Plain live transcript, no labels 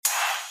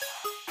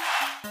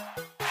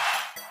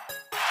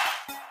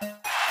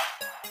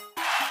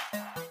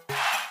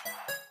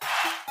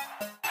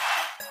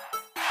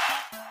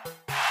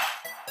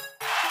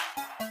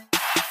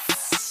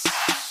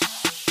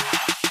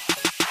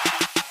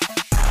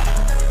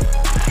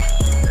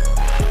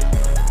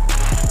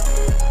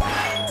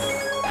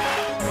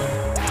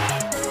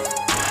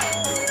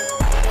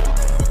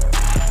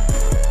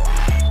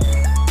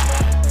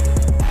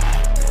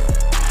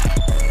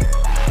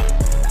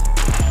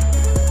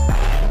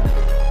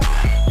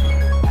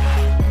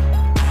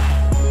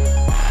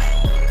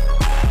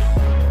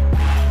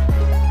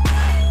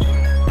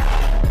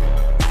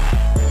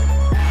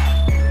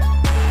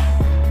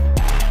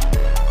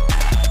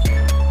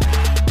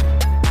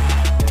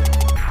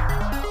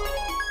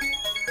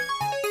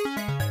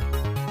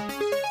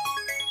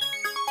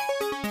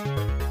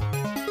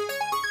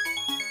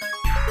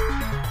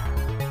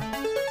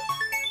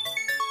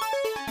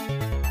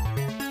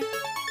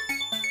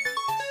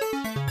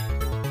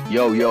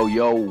Yo, yo,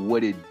 yo,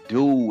 what it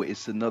do?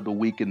 It's another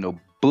week in the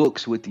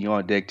books with the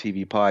On Deck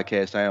TV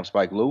podcast. I am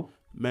Spike Lou.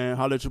 Man,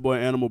 holla at your boy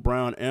Animal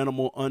Brown,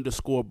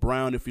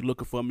 Animal_Brown if you're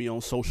looking for me on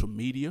social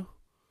media.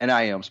 And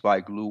I am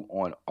Spike Lou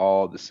on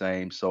all the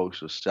same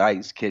social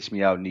sites. Catch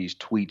me out in these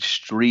tweet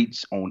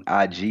streets on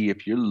IG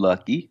if you're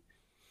lucky.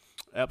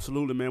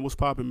 Absolutely, man. What's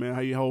popping, man?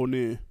 How you holding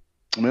in?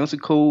 Man, it's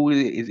cool.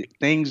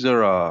 Things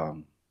are a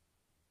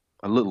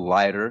little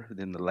lighter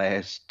than the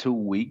last 2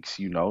 weeks,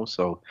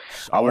 so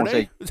I Are won't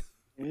they? say.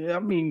 Yeah, I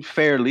mean,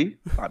 fairly.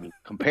 I mean,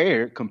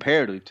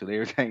 comparatively to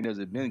everything that's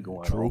been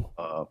going True.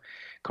 on.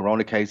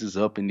 Corona cases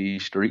up in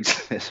these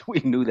streets as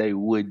we knew they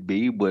would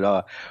be,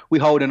 but we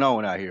holding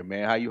on out here,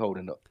 man. How you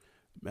holding up?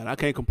 Man, I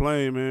can't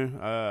complain,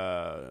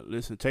 man.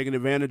 Listen, taking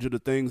advantage of the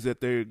things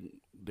that they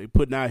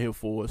putting out here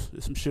for us.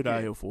 There's some shit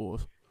out here for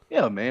us.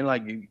 Yeah, man.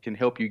 Like it can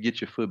help you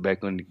get your foot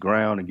back on the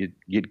ground and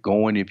get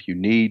going if you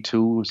need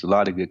to. There's a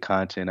lot of good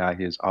content out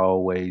here as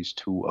always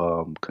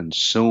to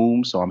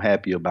consume. So I'm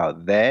happy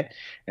about that.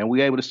 And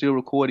we're able to still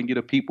record and get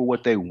the people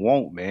what they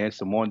want, man.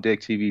 It's a On Deck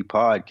TV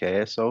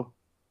podcast. So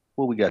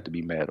what we got to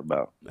be mad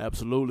about?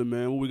 Absolutely,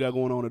 man. What we got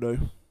going on today?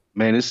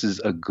 Man, this is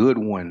a good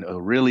one,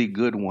 a really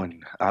good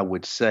one, I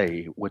would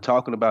say. We're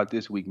talking about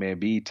this week, man.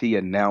 BET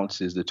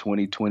announces the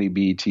 2020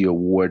 BET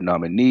Award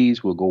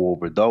nominees. We'll go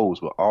over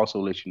those. We'll also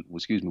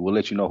we'll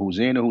let you know who's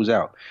in and who's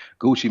out.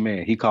 Gucci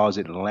Mane, he calls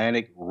it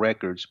Atlantic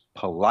Records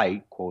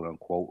polite, quote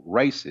unquote,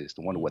 racist.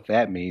 I wonder what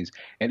that means.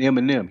 And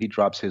Eminem, he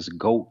drops his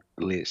GOAT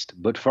list.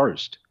 But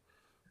first,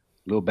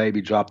 Lil Baby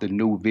dropped a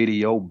new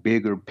video,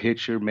 Bigger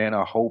Picture. Man,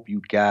 I hope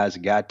you guys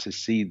got to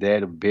see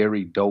that. A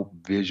very dope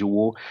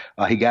visual.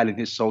 He got in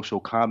his social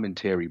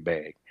commentary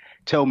bag.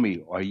 Tell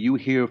me, are you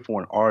here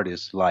for an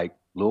artist like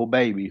Lil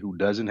Baby who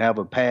doesn't have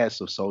a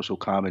past of social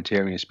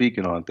commentary and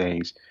speaking on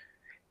things,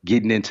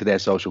 getting into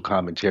that social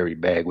commentary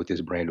bag with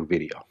this brand new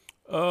video?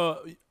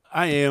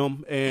 I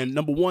am, and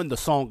number one, the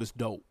song is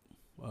dope.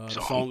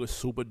 The song is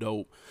super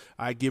dope.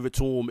 I give it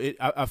to him.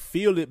 I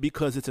feel it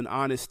because it's an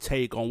honest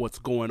take on what's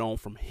going on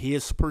from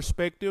his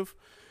perspective.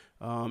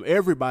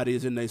 Everybody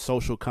is in their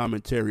social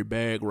commentary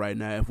bag right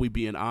now, if we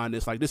being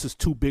honest. Like, this is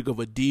too big of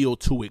a deal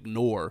to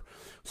ignore.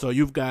 So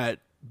you've got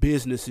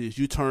businesses.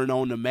 You turn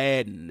on the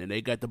Madden, and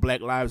they got the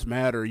Black Lives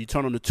Matter. You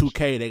turn on the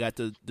 2K, they got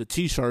the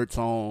T-shirts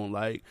on.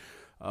 Like,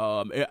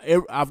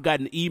 I've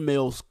gotten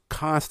emails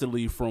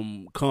constantly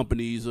from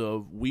companies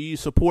of, we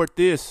support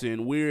this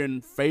and we're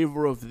in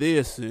favor of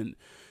this, and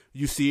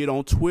you see it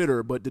on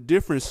Twitter. But the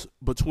difference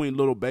between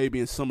Lil Baby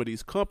and some of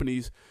these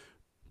companies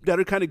that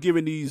are kind of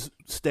giving these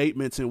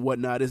statements and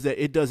whatnot is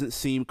that it doesn't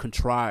seem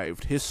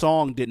contrived. His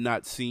song did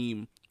not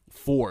seem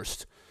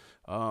forced.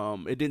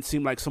 It didn't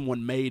seem like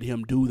someone made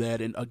him do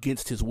that and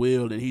against his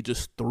will and he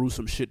just threw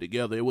some shit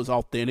together. It was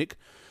authentic.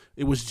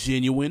 It was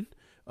genuine.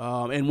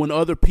 And when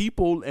other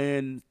people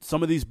and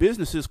some of these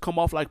businesses come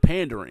off like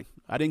pandering,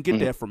 I didn't get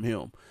that from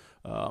him.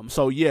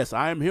 So yes,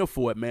 I am here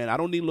for it, man. I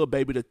don't need Lil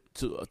Baby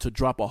to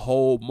drop a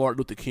whole Martin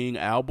Luther King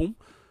album,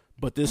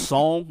 but this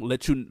song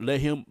let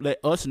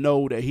us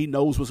know that he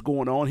knows what's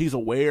going on. He's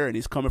aware and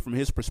he's coming from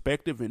his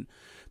perspective, and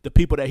the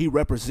people that he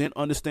represent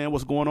understand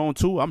what's going on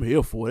too. I'm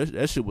here for it.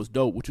 That shit was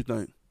dope. What you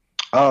think?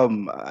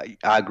 I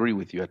agree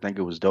with you. I think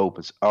it was dope.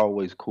 It's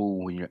always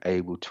cool when you're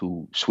able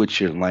to switch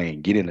your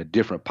lane, get in a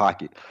different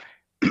pocket.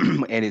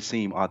 And it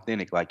seemed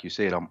authentic, like you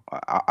said.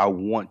 I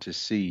want to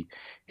see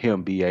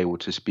him be able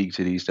to speak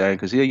to these things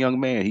because he's a young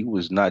man. He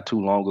was not too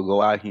long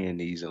ago out here in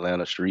these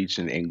Atlanta streets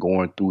and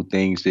going through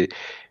things that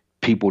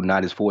people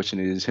not as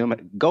fortunate as him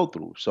go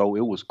through. So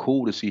it was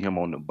cool to see him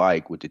on the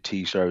bike with the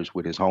T-shirts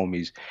with his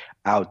homies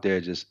out there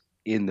just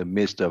in the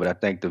midst of it. I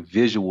think the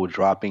visual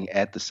dropping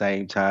at the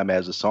same time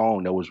as the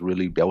song, that was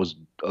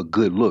a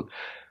good look.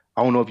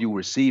 I don't know if you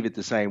receive it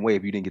the same way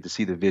if you didn't get to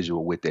see the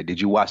visual with that.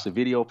 Did you watch the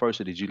video first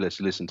or did you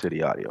listen to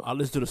the audio? I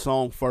listened to the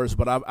song first,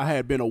 but I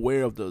had been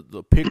aware of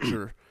the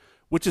picture,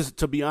 which is,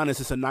 to be honest,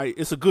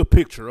 it's a good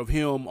picture of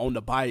him on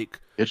the bike.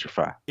 Picture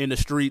fire. In the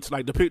streets.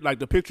 Like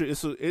the picture,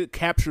 it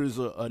captures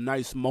a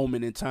nice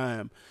moment in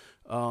time.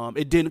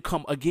 It didn't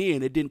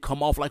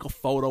come off like a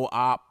photo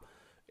op.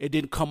 It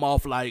didn't come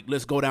off like,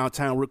 let's go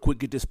downtown real quick,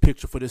 get this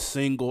picture for this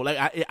single.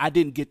 Like I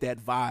didn't get that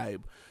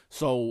vibe.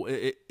 So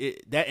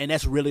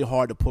that's really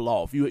hard to pull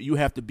off. You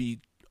have to be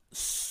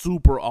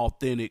super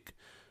authentic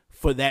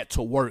for that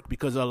to work,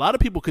 because a lot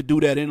of people could do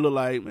that and look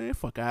like, man,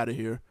 fuck out of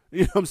here.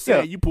 You know what I'm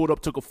saying? Yeah. You pulled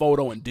up, took a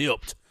photo, and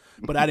dipped.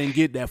 But I didn't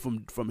get that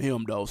from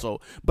him though. So,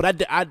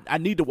 but I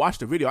need to watch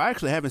the video. I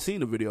actually haven't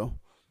seen the video.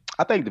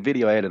 I think the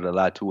video added a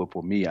lot to it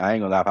for me. I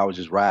ain't gonna lie, if I was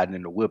just riding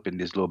in the whip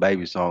and this Lil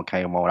Baby song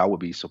came on, I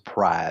would be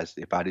surprised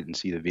if I didn't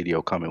see the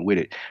video coming with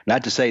it.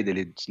 Not to say that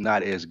it's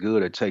not as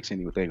good or takes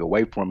anything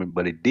away from it,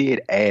 but it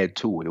did add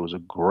to it. It was a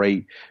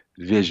great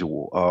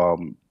visual.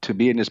 To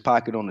be in this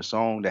pocket on the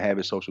song, to have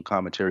his social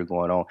commentary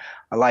going on,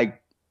 I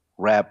like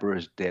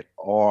rappers that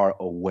are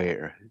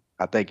aware.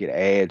 I think it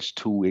adds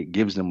to it,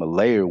 gives them a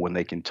layer when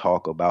they can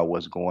talk about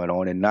what's going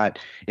on, and not,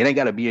 it ain't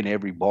got to be in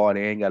every bar.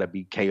 They ain't got to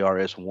be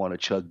KRS-One or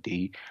Chuck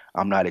D.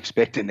 I'm not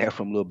expecting that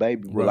from Lil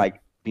Baby, but like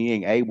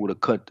being able to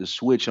cut the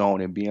switch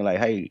on and being like,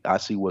 hey, I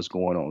see what's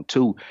going on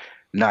too,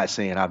 not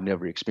saying I've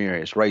never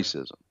experienced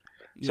racism.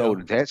 Yeah. So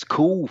that's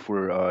cool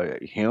for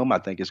him. I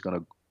think it's going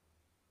to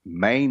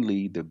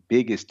mainly the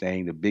biggest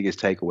thing, the biggest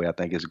takeaway, I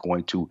think is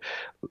going to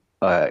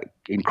uh,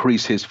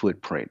 increase his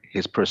footprint.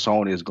 His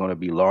persona is going to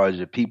be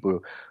larger.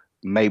 People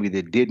maybe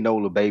that didn't know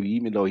Lil Baby,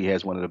 even though he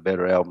has one of the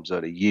better albums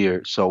of the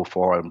year so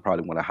far and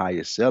probably one of the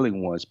highest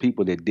selling ones,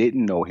 people that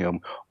didn't know him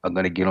are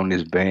going to get on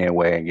this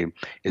bandwagon.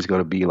 It's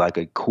going to be like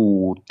a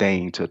cool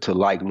thing to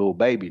like Lil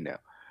Baby now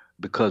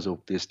because of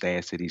this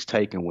stance that he's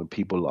taking when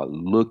people are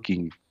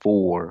looking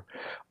for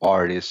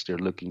artists, they're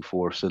looking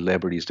for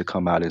celebrities to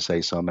come out and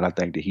say something. I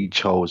think that he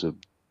chose a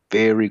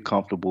very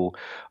comfortable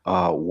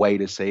way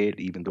to say it,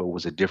 even though it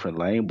was a different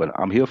lane. But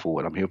I'm here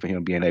for it. I'm here for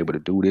him being able to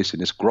do this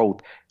and this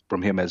growth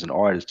from him as an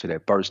artist to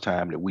that first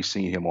time that we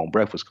seen him on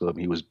Breakfast Club.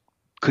 He was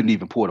couldn't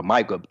even pour the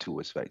mic up to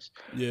his face.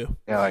 Yeah.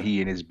 He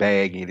in his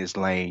bag, in his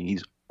lane.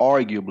 He's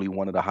arguably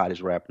one of the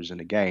hottest rappers in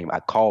the game. I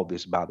called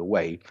this, by the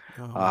way,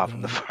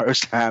 from the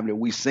first time that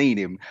we seen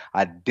him.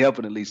 I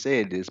definitely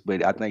said this,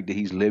 but I think that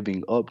he's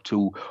living up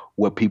to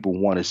what people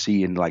want to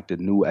see in like the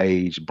new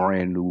age,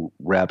 brand new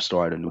rap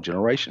star, the new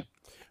generation.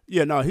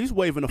 Yeah, no, he's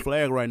waving a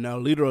flag right now,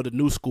 leader of the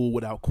new school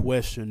without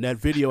question. That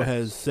video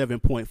has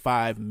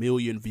 7.5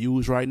 million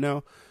views right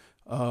now.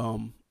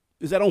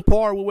 Is that on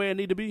par with where it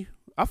need to be?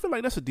 I feel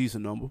like that's a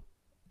decent number.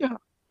 Yeah,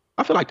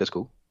 I feel like that's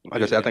cool.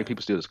 Like I said, I Yeah. think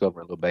people still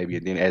discovering Lil Baby,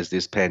 and then as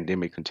this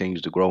pandemic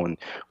continues to grow and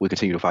we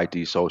continue to fight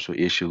these social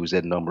issues,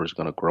 that number is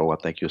going to grow. I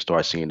think you'll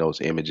start seeing those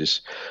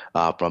images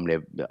from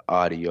the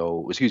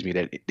audio, excuse me,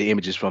 that the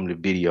images from the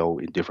video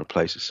in different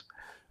places.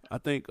 I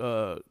think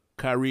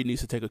Kyrie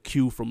needs to take a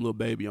cue from Lil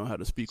Baby on how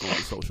to speak on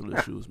these social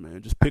issues,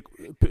 man. Just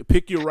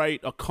pick your right,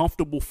 a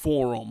comfortable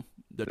forum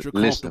that you're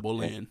Listen, comfortable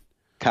man, in.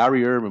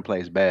 Kyrie Irving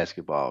plays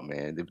basketball,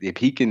 man. If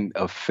he can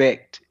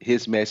affect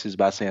his message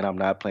by saying I'm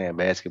not playing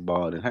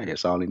basketball, then hey,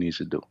 that's all he needs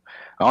to do.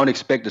 I don't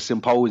expect a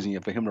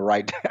symposium for him to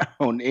write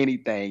down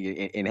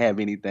anything and have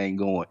anything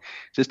going.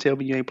 Just tell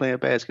me you ain't playing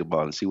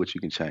basketball and see what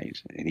you can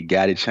change. And he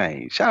got it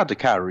changed. Shout out to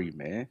Kyrie,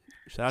 man.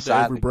 Shout out to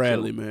Avery Silent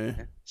Bradley, killer, man.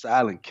 man.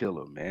 Silent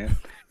killer, man.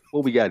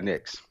 What we got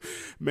next?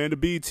 Man, the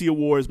BET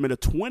Awards, man, the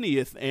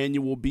 20th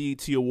annual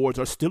BET Awards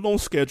are still on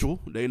schedule.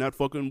 They not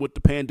fucking with the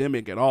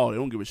pandemic at all. They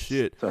don't give a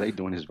shit. So they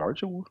doing this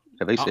virtual?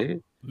 Have they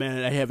said?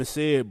 Man, I haven't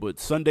said, but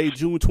Sunday,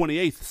 June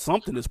 28th,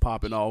 something is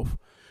popping off.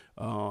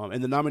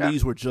 And the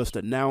nominees were just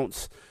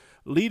announced.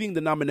 Leading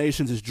the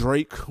nominations is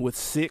Drake with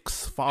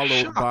 6,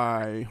 followed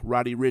by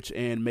Roddy Ricch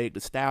and Meg Thee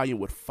Stallion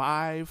with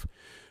 5.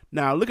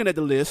 Now, looking at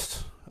the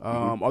list,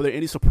 are there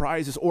any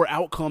surprises or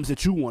outcomes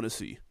that you want to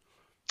see?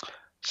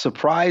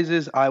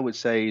 Surprises, I would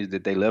say, is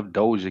that they left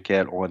Doja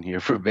Cat on here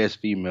for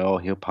Best Female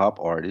Hip Hop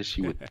Artist.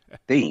 You would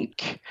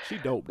think She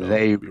dope, though.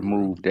 they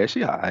removed that.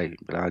 She alright,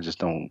 but I just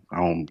don't. I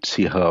don't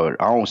see her.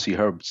 I don't see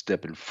her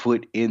stepping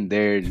foot in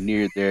there,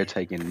 near there,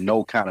 taking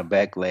no kind of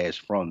backlash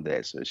from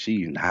that. So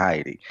she in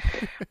hiding.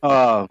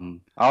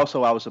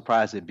 Also, I was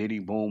surprised that Benny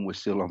Boom was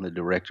still on the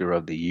Director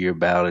of the Year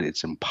ballot.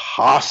 It's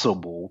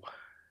impossible.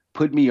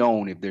 Put me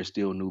on if there's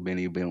still new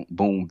Benny Boom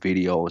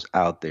videos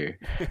out there.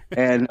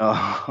 And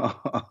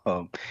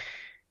that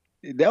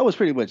was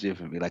pretty much it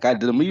for me. Like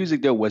the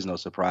music, there was no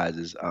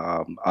surprises.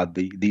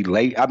 The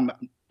late.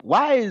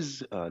 Why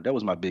is that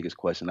was my biggest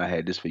question I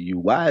had this for you.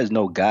 Why is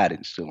No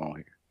Guidance still on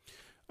here?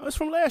 Oh, it's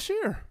from last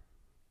year.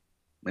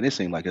 Man, it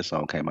seemed like this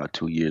song came out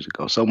 2 years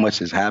ago. So much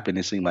has happened.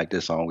 It seemed like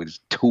this song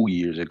was 2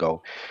 years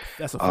ago.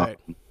 That's a fact.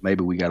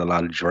 Maybe we got a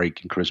lot of Drake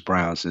and Chris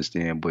Brown since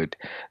then, but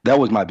that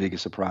was my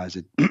biggest surprise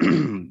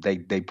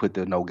that they put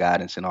the No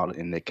Guidance in all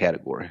in that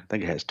category. I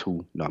think it has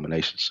 2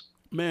 nominations.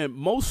 Man,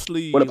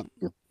 mostly What about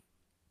you?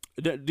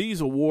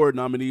 these award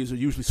nominees are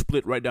usually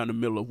split right down the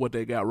middle of what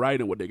they got right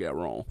and what they got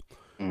wrong.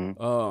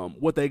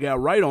 What they got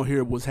right on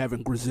here was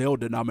having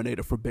Griselda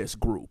nominated for Best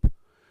Group.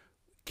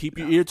 Keep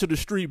your ear to the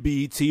street,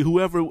 BET.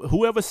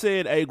 Whoever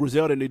said, hey,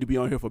 Griselda need to be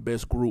on here for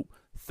Best Group,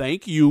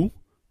 thank you.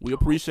 We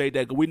appreciate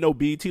that because we know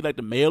BET like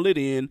to mail it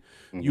in.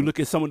 You look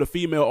at some of the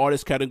female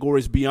artist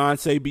categories,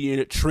 Beyonce be in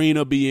it,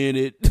 Trina be in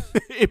it.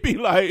 It be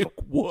like,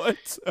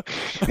 what?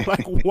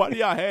 Like, why do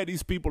y'all have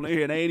these people in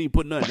here and they ain't even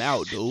putting nothing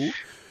out, dude?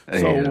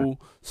 So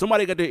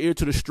somebody got their ear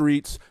to the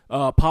streets.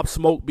 Pop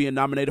Smoke being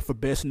nominated for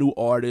Best New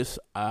Artist.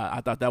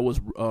 I thought that was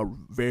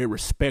very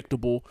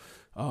respectable.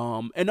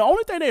 And the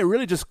only thing they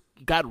really just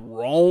got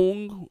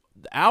wrong,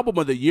 the Album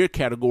of the Year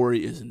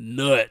category is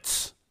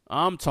nuts.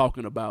 I'm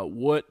talking about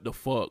what the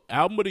fuck.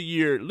 Album of the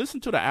Year,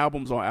 listen to the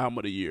albums on Album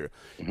of the Year.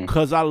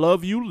 Cause I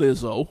Love You,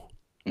 Lizzo.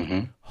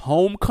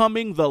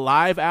 Homecoming, the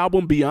live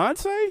album,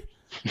 Beyonce.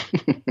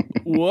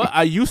 What?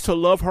 I Used to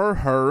Love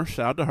Her.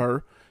 Shout out to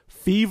her.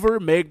 Fever,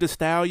 Meg Thee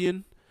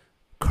Stallion.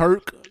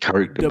 Kirk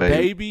the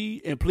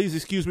Baby. And please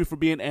excuse me for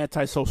being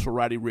antisocial,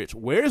 Roddy Ricch.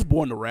 Where's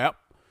Born to Rap?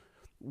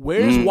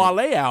 Where's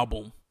Wale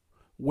album?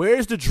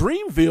 Where's the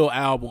Dreamville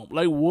album?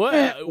 Like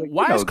what?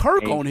 Why is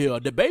Kirk on here?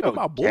 The Baby,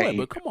 my boy,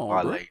 but come on,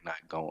 Wale bro. not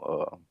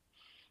gonna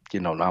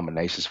get no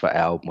nominations for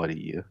Album of the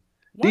Year.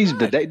 Why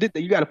not?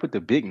 You got to put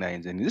the big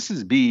names in. This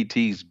is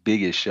BET's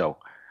biggest show,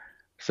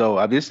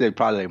 So this is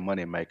probably a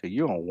money maker.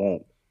 You don't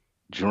want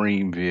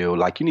Dreamville.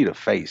 Like you need a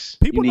face.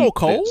 You People know need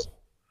Cole. this.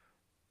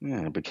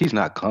 Yeah, but he's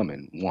not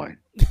coming. One.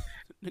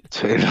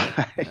 So,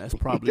 That's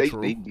probably he's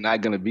true.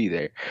 not gonna be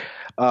there.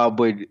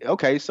 But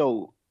okay,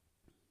 so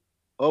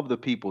of the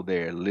people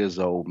there,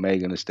 Lizzo,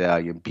 Megan Thee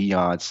Stallion,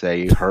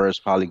 Beyonce, her's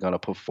probably gonna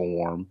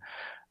perform.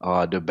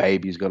 The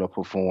baby's gonna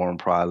perform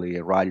probably,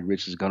 and Roddy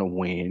Ricch is gonna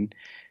win.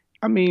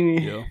 I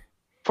mean, Yeah.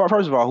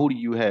 first of all, who do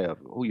you have?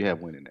 Who you have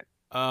winning that?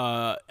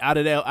 Out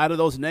of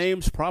those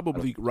names,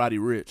 probably Roddy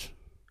Rich.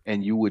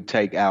 And you would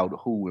take out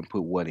who and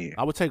put what in?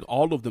 I would take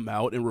all of them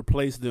out and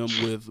replace them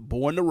with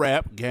Born to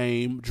Rap,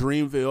 Game,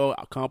 Dreamville,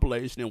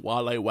 compilation, and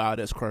Wale. Wow,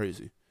 that's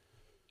crazy.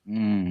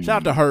 Shout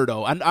out to her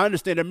though. I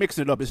understand they're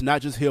mixing it up. It's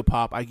not just hip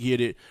hop. I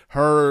get it.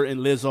 Her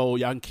and Lizzo,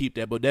 y'all can keep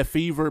that. But that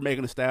Fever,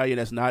 Megan Thee Stallion,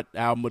 that's not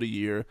album of the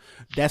year.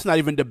 That's not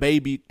even the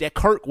baby. That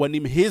Kirk wasn't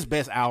even his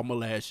best album of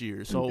last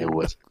year. So It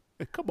was.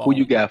 come Who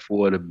you on. got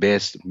for the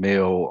best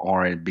male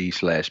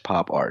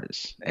R&B/pop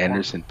artist?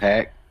 Anderson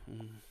 .Paak,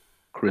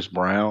 Chris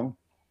Brown,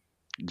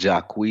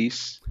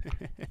 Jacquees,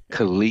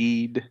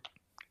 Khalid,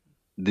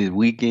 The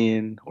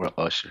Weeknd, or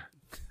Usher?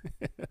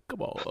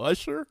 Come on,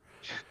 Usher.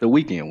 The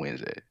Weeknd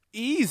wins that.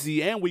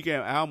 Easy, and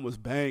Weekend album was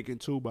banging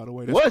too. By the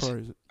way, that's What?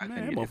 crazy. I Man,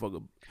 didn't that hear that.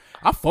 motherfucker.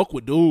 I fuck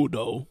with dude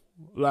though.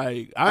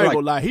 Like I I ain't like.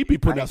 gonna lie, he be I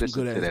putting out ain't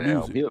some listened good to ass that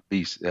album. music. He a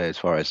beast as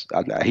far as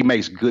he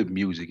makes good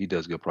music. He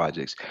does good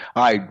projects.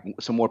 All right,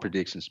 some more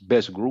predictions.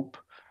 Best group: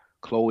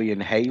 Chloe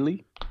and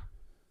Haley.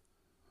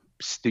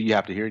 Do you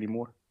have to hear any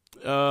more?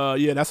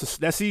 Yeah,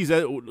 that's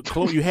easy.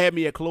 Chloe, you had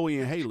me at Chloe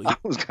and Haley. I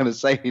was gonna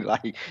say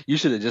like you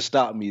should have just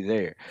stopped me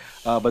there,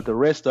 but the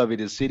rest of it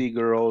is City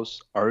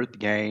Girls, Earth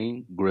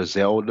Gang,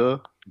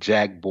 Griselda,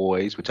 Jack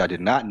Boys, which I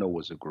did not know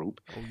was a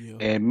group, Oh yeah,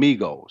 and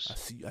Migos.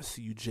 I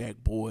see you, Jack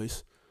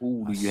Boys.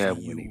 Who I do you see have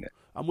winning you. that?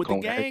 I'm with the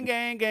Chloe gang, Haley?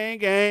 gang, gang,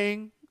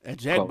 gang. And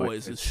Jack Chloe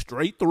Boys Haley. is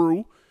straight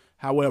through.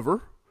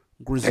 However,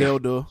 They,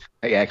 Griselda.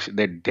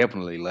 they're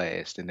definitely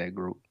last in that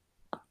group.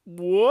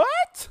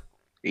 What?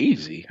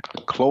 Easy.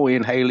 Chloe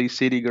and Haley,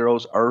 City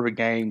Girls, Earth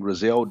Gang,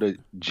 Griselda,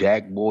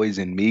 Jack Boys,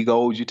 and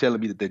Migos. You telling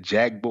me that the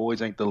Jack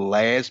Boys ain't the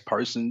last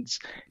persons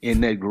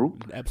in that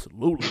group?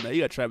 Absolutely. Now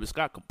you got Travis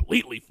Scott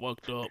completely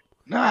fucked up.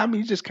 Nah, I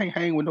mean you just can't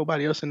hang with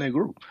nobody else in that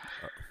group.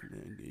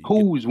 Man, you get-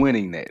 Who's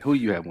winning that? Who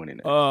you have winning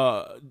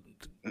that?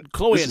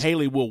 Chloe This and is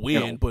Haley will in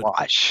win, a but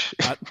wash.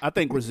 I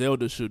think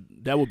Griselda should.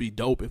 That would be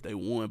dope if they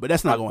won, but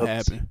that's not I'd gonna love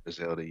to see happen.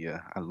 Griselda, yeah.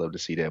 I'd love to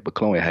see that. But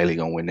Chloe and Haley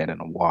gonna win that in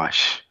a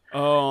wash.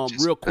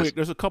 Just Real because quick,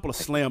 there's a couple of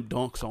slam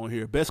dunks on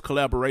here. Best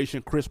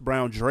collaboration: Chris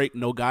Brown, Drake.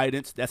 No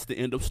guidance. That's the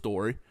end of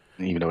story.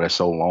 even though that's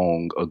so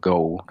long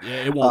ago.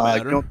 Yeah, it won't You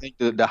matter. don't think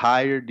the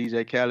higher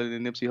DJ Khaled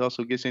and Nipsey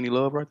Hussle gets any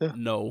love right there?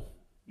 No,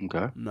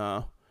 Okay.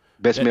 nah.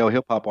 Best That- male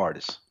hip hop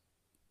artist.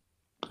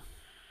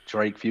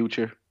 Drake,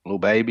 Future, Lil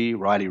Baby,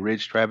 Roddy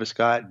Ricch, Travis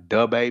Scott,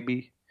 Da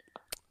Baby.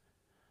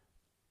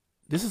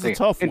 This is a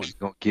tough one.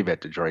 Gonna give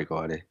it to Drake,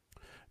 are they?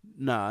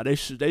 Nah, they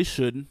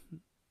shouldn't.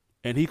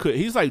 And he could.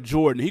 He's like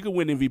Jordan. He could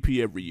win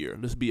MVP every year.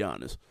 Let's be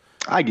honest.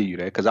 I give you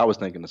that because I was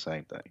thinking the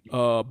same thing.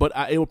 But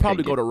it would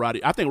probably Can't go to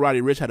Roddy. I think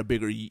Roddy Ricch had a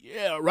bigger.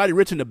 Yeah, Roddy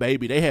Ricch and the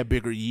Baby, they had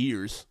bigger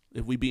years.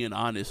 If we being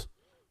honest,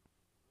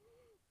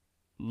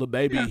 Lil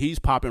Baby, Yeah. he's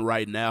popping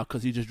right now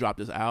because he just dropped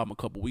his album a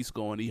couple weeks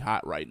ago and he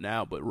hot right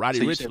now. But Roddy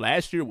So you Ricch said-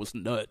 last year was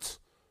nuts.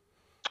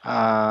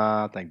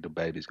 I think the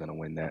baby's gonna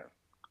win that.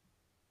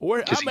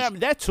 Or 'Cause I mean,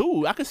 that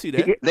too. I can see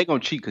that. They gonna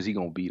cheat because he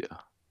gonna be there.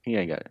 He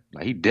ain't got it.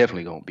 Like he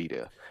definitely gonna be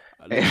there.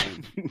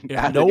 Listen, Out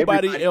if of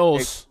nobody everybody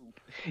else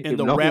in if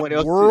the no rap one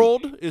else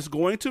world is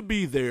going to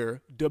be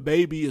there, the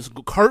Baby is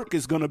Kirk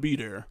is gonna be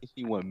there.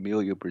 he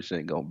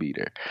 1,000,000% gonna be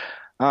there.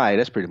 All right,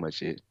 that's pretty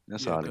much it.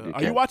 That's Yeah, all. The good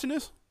are you cat- watching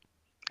this?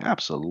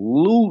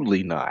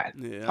 Absolutely not.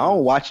 Yeah. I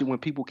don't watch it when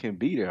people can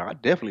be there. I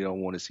definitely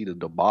don't want to see the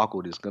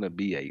debacle that's gonna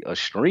be a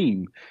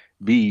stream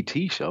BET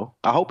show.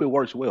 I hope it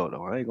works well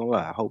though. I ain't gonna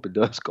lie. I hope it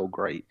does go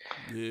great.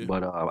 Yeah.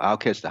 But I'll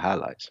catch the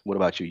highlights. What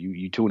about you?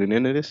 You tuning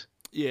into this?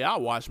 Yeah,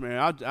 I'll watch, man.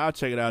 I'll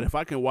check it out. If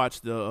I can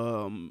watch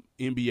the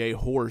NBA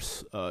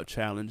horse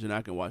challenge, and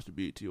I can watch the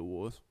BET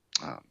Awards.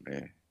 Oh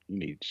man, you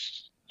need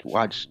to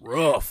watch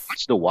Rough.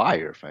 The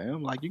Wire,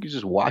 fam. Like you can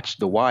just watch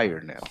The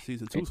Wire now.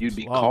 Season 2 And you'd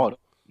be slow. caught up.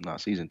 No,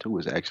 season 2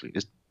 is actually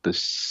it's the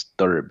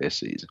third best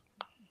season.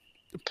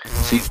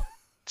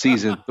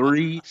 Season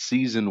 3,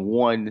 season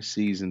 1,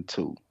 season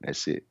 2.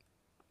 That's it.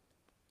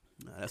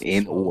 Nah, that's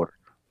In slow. order.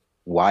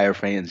 Wire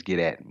fans, get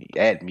at me.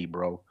 At me,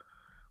 bro.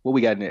 What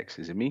we got next?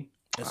 Is it me?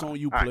 That's on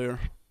you, All right. player.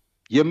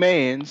 Your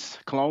man's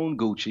Clone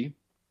Gucci.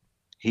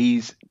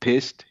 He's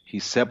pissed.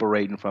 He's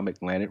separating from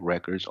Atlantic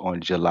Records on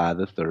July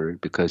the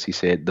 3rd because he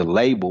said the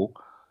label,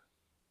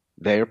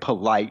 they're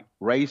polite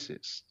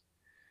racists.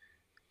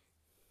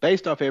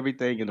 Based off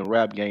everything in the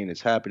rap game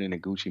that's happening in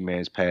Gucci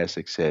Mane's past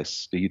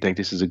success, do you think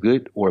this is a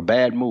good or a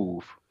bad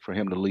move for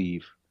him to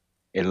leave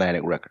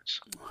Atlantic Records?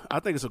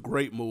 I think it's a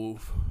great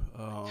move.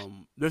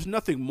 There's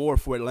nothing more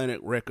for Atlantic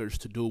Records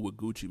to do with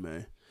Gucci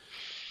Mane.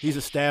 He's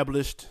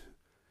established.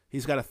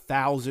 He's got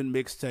 1,000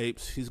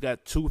 mixtapes. He's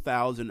got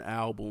 2,000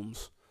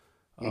 albums.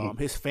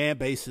 His fan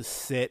base is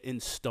set in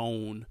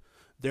stone.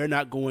 They're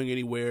not going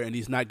anywhere, and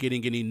he's not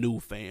getting any new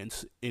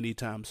fans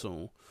anytime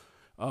soon.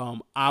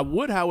 I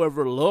would,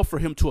 however, love for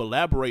him to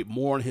elaborate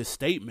more on his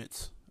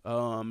statements.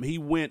 He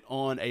went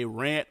on a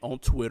rant on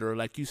Twitter,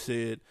 like you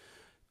said,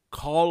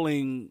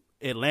 calling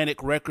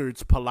Atlantic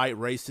Records polite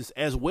racist,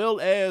 as well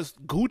as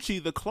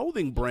Gucci, the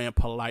clothing brand,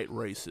 polite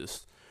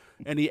racist.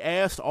 And he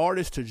asked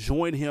artists to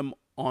join him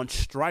on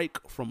strike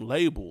from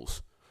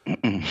labels.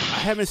 I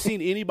haven't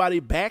seen anybody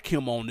back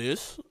him on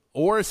this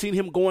or seen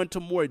him go into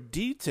more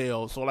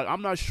detail. So, like,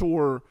 I'm not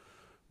sure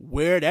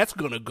where that's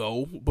going to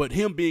go. But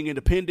him being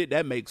independent,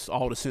 that makes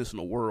all the sense in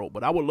the world.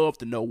 But I would love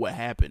to know what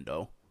happened,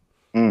 though.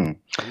 Okay.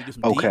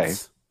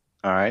 Deets?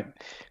 All right.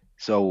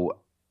 So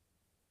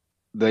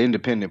the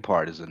independent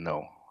part is a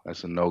no.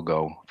 That's a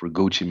no-go for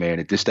Gucci Mane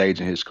at this stage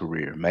in his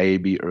career.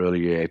 Maybe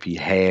earlier if he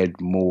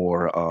had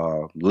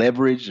more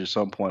leverage or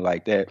some point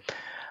like that.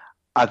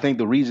 I think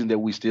the reason that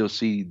we still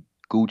see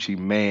Gucci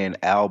Mane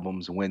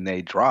albums when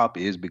they drop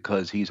is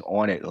because he's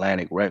on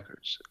Atlantic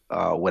Records.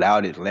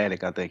 Without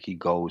Atlantic, I think he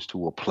goes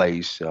to a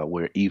place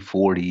where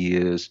E40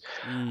 is,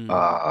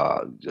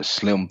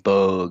 Slim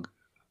Thug.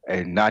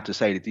 And not to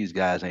say that these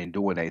guys ain't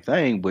doing their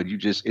thing, but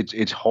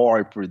it's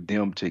hard for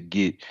them to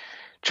get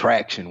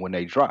traction when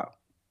they drop.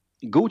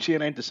 Gucci,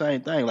 it ain't the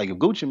same thing. Like if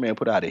Gucci Mane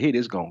put out a hit,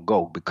 it's gonna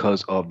go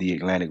because of the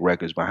Atlantic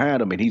Records behind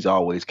him, and he's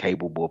always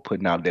capable of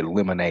putting out that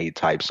Lemonade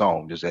type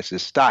song. Just that's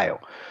his style.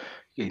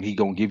 And he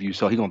gonna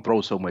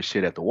throw so much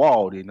shit at the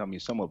wall. Then I mean,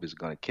 some of it's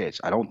gonna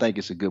catch. I don't think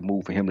it's a good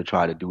move for him to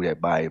try to do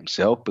that by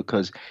himself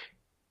because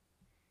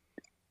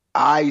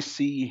I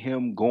see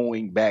him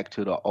going back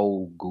to the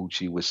old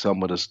Gucci with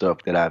some of the stuff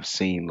that I've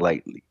seen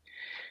lately.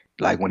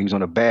 Like when he was on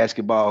the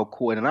basketball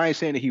court, and I ain't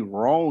saying that he's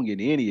wrong in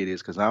any of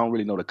this because I don't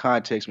really know the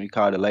context when he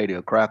called a lady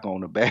a cracker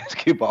on the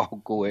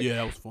basketball court. Yeah,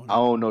 that was funny. I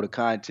don't know the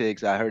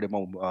context. I heard him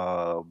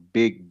on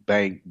Big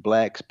Bank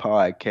Black's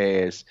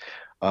podcast.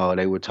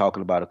 They were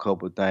talking about a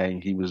couple of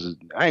things. I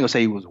ain't gonna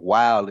say he was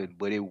wilding,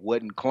 but it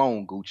wasn't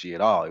clone Gucci at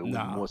all. It was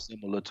more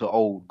similar to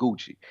old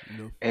Gucci.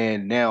 No.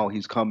 And now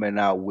he's coming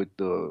out with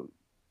the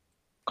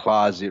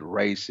closet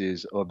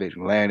races of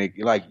Atlantic.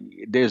 Like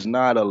there's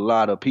not a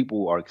lot of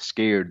people are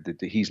scared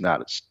that he's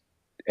not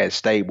as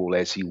stable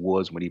as he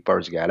was when he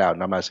first got out.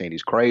 And I'm not saying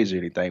he's crazy or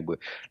anything, but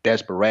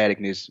that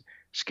sporadicness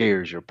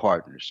scares your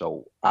partner.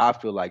 So I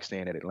feel like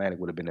staying at Atlantic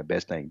would have been the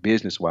best thing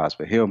business wise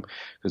for him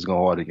because it's going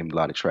to hard to give him a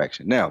lot of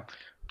traction. Now,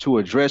 to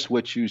address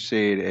what you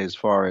said as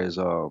far as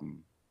the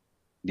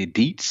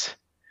deets.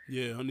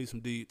 Yeah, I need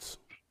some deets.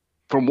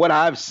 From what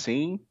I've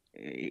seen,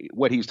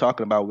 what he's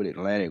talking about with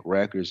Atlantic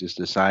Records is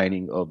the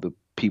signing of the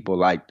people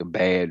like the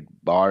Bad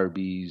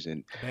Barbies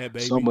and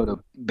some of the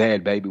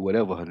Bad Baby,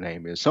 whatever her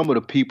name is. Some of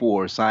the people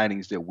or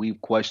signings that we've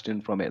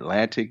questioned from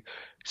Atlantic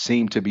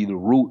seem to be the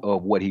root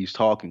of what he's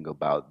talking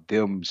about.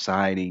 Them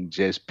signing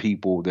just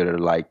people that are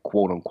like,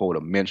 quote unquote,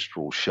 a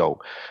minstrel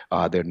show.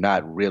 They're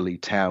not really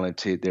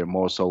talented. They're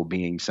more so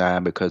being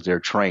signed because they're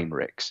train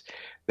wrecks.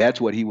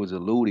 That's what he was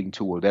alluding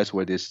to, or that's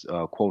where this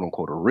quote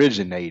unquote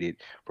originated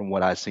from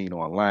what I've seen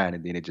online.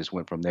 And then it just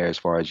went from there as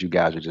far as you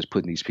guys are just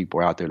putting these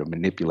people out there to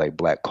manipulate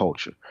black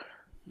culture.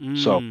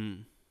 So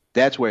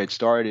that's where it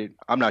started.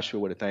 I'm not sure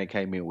where the thing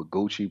came in with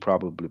Gucci,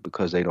 probably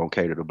because they don't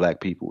cater to black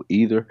people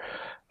either.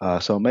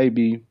 So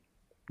maybe,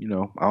 I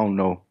don't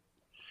know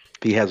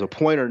if he has a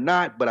point or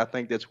not, but I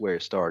think that's where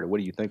it started. What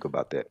do you think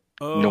about that?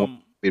 A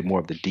bit more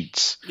of the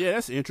deets. Yeah,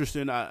 that's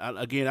interesting.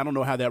 I don't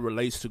know how that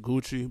relates to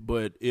Gucci,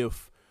 but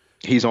if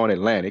he's on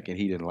Atlantic and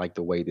he didn't like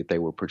the way that they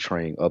were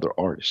portraying other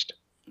artists.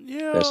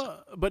 Yeah,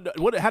 but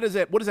how does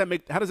that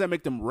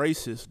make them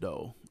racist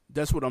though?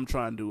 That's what I'm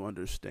trying to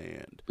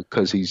understand.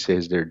 Because he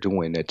says they're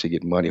doing that to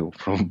get money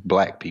from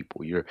black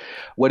people.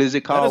 What is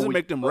it called? That doesn't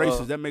make them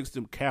racist. That makes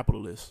them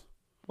capitalists.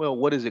 Well,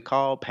 what is it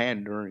called?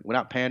 Pandering. We're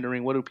not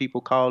pandering. What do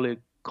people call it?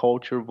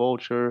 Culture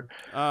vulture.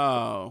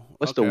 Oh,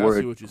 what's the word?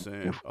 I see what you're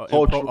saying.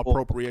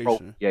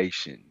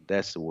 Appropriation.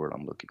 That's the word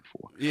I'm looking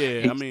for.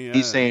 Yeah,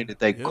 he's saying that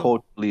they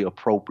culturally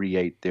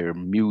appropriate their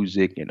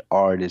music and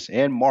artists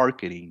and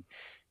marketing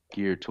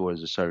geared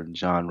towards a certain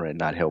genre and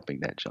not helping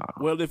that genre.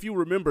 Well, if you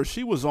remember,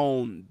 she was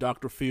on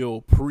Dr.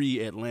 Phil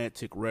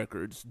pre-Atlantic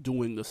Records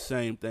doing the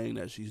same thing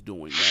that she's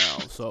doing now.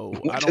 So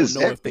I don't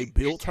know if they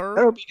built her.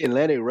 I don't think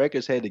Atlantic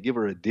Records had to give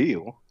her a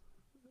deal.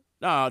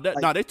 No,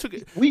 they took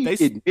it. We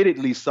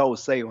admittedly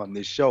say on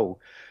this show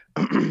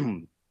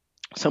some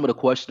of the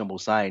questionable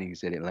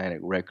signings that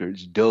Atlantic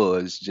Records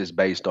does just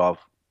based off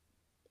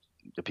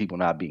the people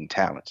not being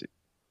talented.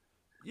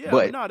 Yeah,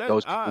 but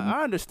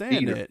I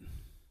understand that.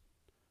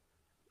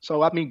 So,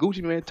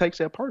 Gucci Mane takes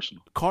that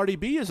personal. Cardi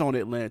B is on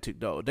Atlantic,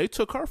 though. They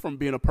took her from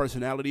being a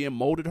personality and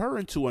molded her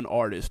into an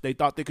artist. They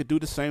thought they could do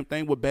the same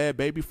thing with Bad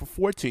Baby for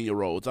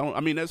 14-year-olds.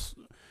 That's...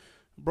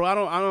 Bro, I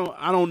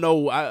don't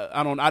know.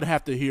 I'd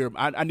have to hear.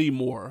 I need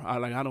more.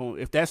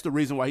 If that's the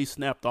reason why he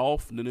snapped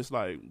off, then it's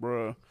like,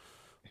 bro,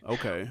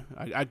 okay.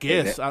 I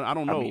guess. I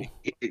don't know.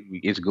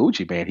 It's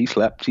Gucci, man.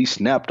 He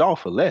snapped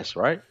off for less,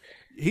 right?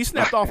 He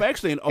snapped off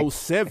actually in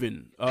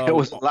 07. It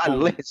was a lot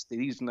less that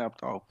he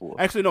snapped off for.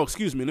 Actually, no,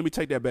 excuse me. Let me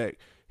take that back.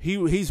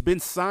 He's been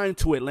signed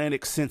to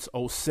Atlantic since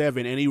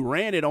 07, and he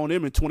ran it on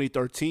them in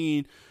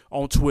 2013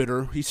 on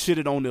Twitter. He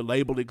shitted on the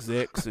label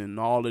execs and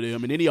all of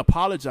them, and then he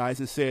apologized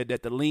and said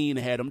that the lean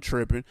had him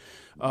tripping.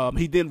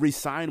 He then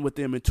re-signed with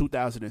them in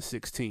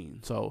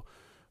 2016. So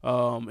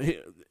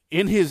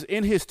in his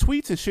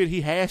tweets and shit,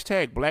 he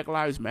hashtag Black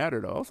Lives Matter,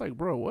 though. I was like,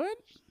 bro, what?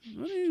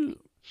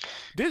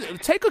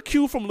 Take a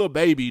cue from Lil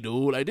Baby,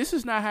 dude. Like, this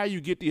is not how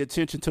you get the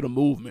attention to the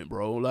movement,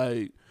 bro.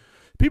 Like,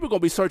 people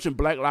gonna be searching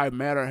Black Lives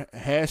Matter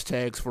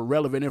hashtags for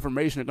relevant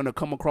information. They're gonna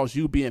come across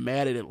you being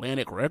mad at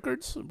Atlantic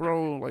Records,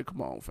 bro. Like,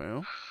 come on,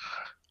 fam.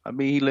 I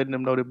mean, he letting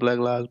them know that Black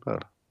Lives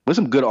Matter. There's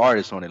some good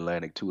artists on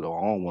Atlantic too, though.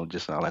 I don't want to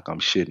just sound like I'm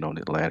shitting on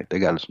Atlantic. They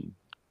got some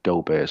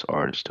dope ass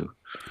artists too.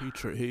 I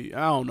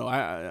don't know.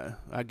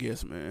 I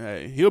guess, man.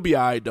 Hey, he'll be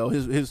all right though.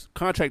 His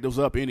contract was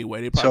up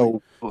anyway. He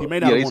may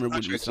not want to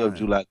contract's up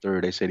July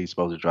 3rd. They said he's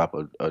supposed to drop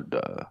a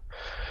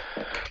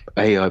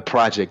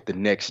project the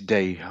next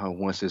day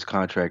once his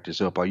contract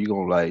is up. Are you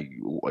gonna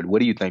what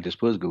do you think this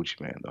puts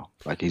Gucci Mane though?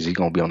 Like, is he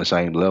gonna be on the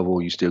same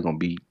level? You still gonna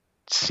be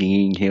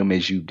seeing him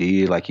as you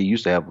did? Like, he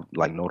used to have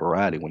like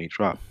notoriety when he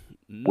dropped.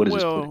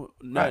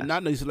 Not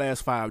in these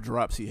last 5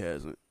 drops. He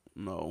hasn't.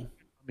 No.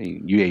 I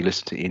mean, you ain't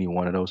listened to any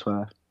one of those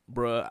 5?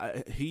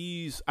 Bruh,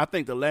 I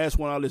think the last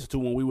one I listened to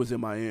when we was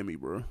in Miami,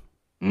 bruh.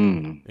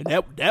 And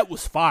that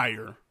was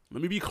fire.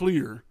 Let me be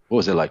clear. What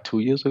was it, like 2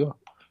 years ago?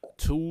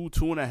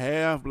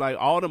 2.5. Like,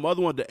 all them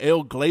other ones, the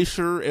El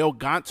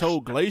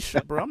Ganto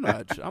Glacier, bro. I'm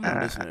not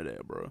listening to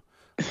that, bro.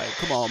 Like,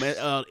 come on,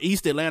 man.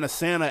 East Atlanta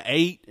Santa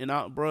 8 and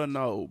out, bro.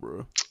 No,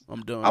 bro.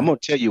 I'm done. I'm gonna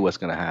tell you what's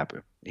gonna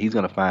happen. He's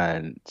gonna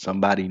find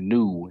somebody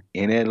new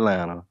in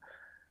Atlanta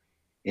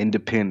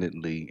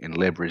independently and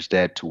leverage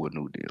that to a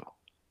new deal.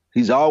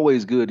 He's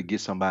always good to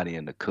get somebody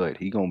in the cut.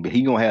 He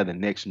gonna have the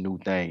next new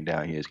thing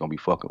down here. It's gonna be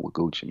fucking with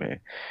Gucci Mane,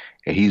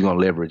 and he's gonna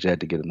leverage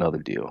that to get another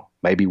deal,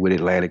 maybe with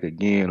Atlantic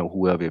again or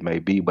whoever it may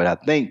be. But I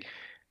think,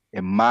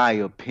 in my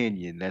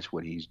opinion, that's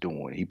what he's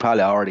doing. He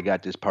probably already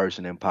got this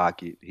person in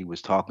pocket. He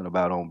was talking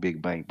about on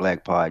Big Bank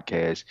Black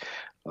podcast,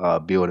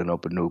 building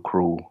up a new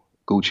crew.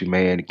 Gucci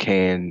Mane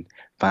can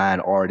find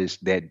artists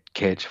that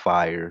catch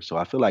fire, so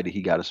I feel like that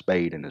he got a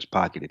spade in his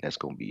pocket, and that's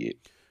gonna be it.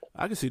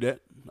 I can see that.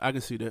 I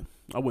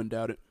wouldn't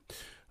doubt it.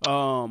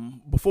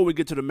 Before we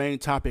get to the main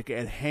topic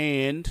at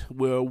hand,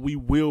 where we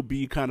will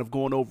be kind of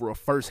going over a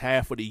first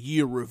half of the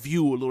year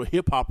review, a little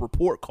hip-hop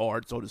report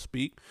card, so to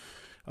speak,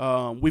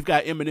 we've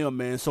got Eminem,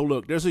 man. So,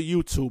 look, there's a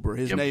YouTuber.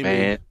 His name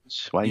is...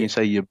 Why you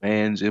say your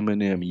man's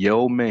Eminem?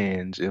 Yo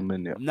man's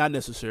Eminem. Not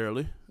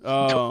necessarily.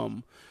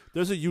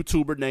 There's a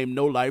YouTuber named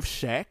No Life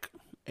Shaq,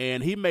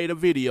 and he made a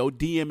video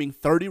DMing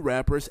 30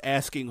 rappers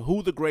asking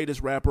who the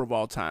greatest rapper of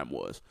all time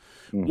was.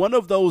 One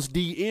of those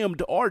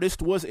DM'd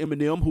artists was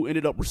Eminem, who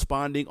ended up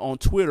responding on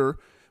Twitter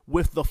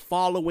with the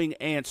following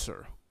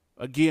answer.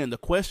 Again, the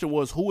question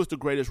was, who is the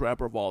greatest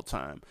rapper of all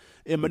time?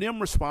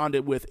 Eminem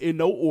responded with, in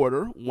no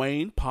order,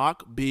 Wayne,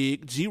 Pac,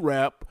 Big,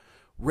 G-Rap,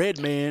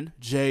 Redman,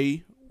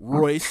 Jay,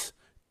 Royce,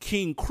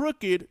 King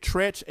Crooked,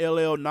 Tretch,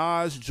 LL,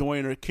 Nas,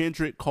 Joyner,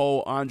 Kendrick,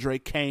 Cole, Andre,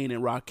 Kane,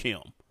 and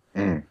Rakim.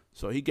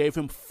 So he gave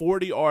him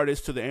 40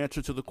 artists to the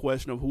answer to the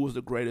question of who was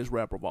the greatest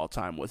rapper of all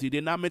time was. He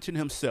did not mention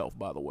himself,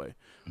 by the way.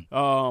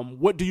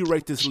 What do you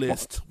rate this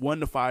list? 1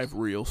 to 5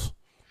 reels.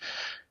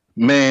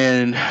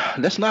 Man,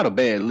 that's not a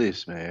bad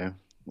list, man.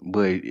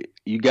 But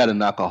you got to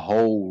knock a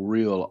whole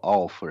reel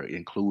off for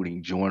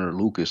including Joyner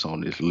Lucas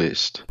on this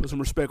list. Put some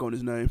respect on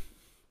his name.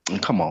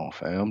 Come on,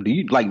 fam. Do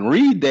you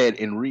read that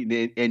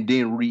and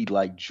then read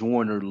like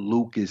Joyner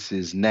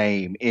Lucas's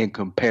name in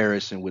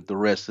comparison with the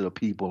rest of the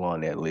people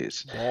on that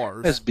list?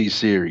 Bars. Let's be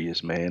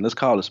serious, man. Let's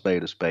call a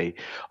spade a spade.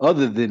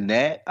 Other than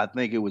that, I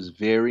think it was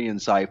very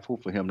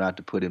insightful for him not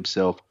to put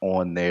himself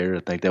on there.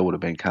 I think that would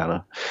have been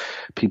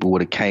people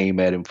would have came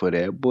at him for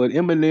that. But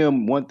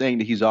Eminem, one thing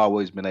that he's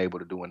always been able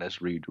to do, and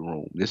that's read the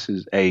room. This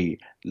is a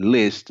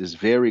list that's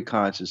very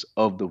conscious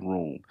of the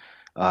room.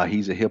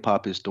 He's a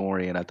hip-hop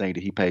historian. I think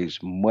that he pays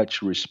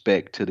much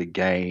respect to the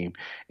game,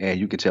 and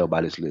you can tell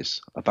by this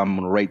list. If I'm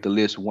going to rate the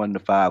list 1 to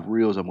 5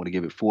 reels, I'm going to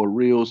give it 4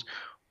 reels.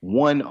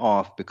 1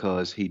 off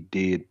because he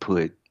did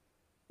put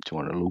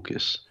Joyner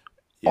Lucas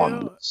on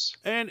the list.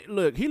 And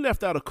look, he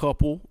left out a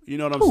couple, you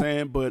know what I'm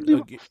saying? But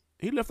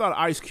he left out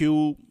Ice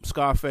Cube,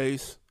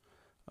 Scarface,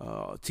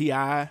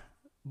 T.I.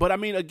 But, I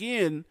mean,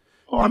 again,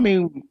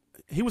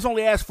 he was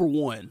only asked for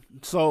 1,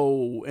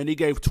 and he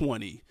gave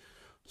 20.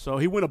 So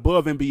he went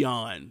above and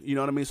beyond, you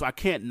know what I mean? So I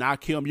can't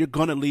knock him. You're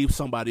going to leave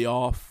somebody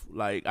off.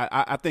 Like,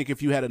 I think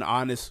if you had an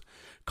honest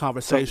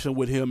conversation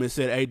with him and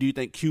said, hey, do you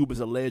think Cube is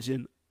a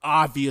legend?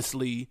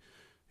 Obviously,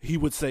 he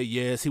would say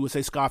yes. He would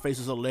say Scarface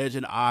is a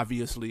legend,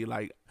 obviously.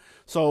 Like,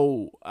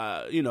 so,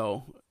 you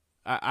know,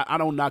 I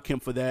don't knock him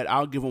for that.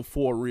 I'll give him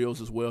 4 reels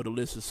as well. The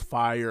list is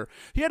fire.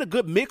 He had a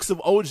good mix of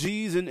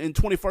OGs and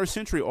 21st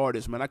century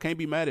artists, man. I can't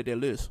be mad at that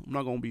list. I'm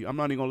not even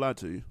going to lie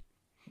to you.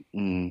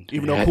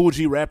 Even though Cool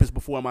G Rap is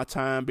before my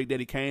time, Big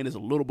Daddy Kane is a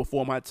little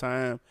before my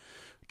time,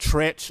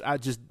 Tretch, I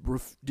just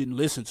didn't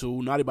listen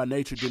to. Naughty by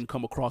Nature didn't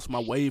come across my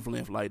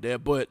wavelength like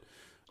that. But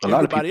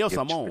everybody else,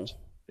 I'm on.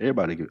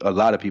 A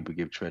lot of people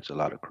give Tretch a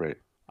lot of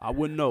credit. I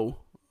wouldn't know.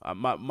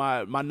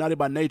 My Naughty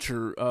by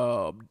Nature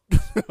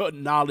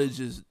knowledge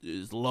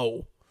is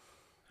low.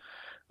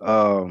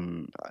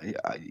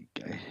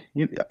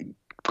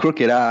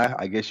 Crooked I.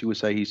 I guess you would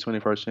say he's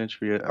 21st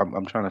century.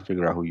 I'm trying to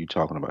figure out who you're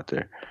talking about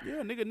there.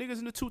 Yeah, niggas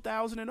in the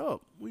 2000 and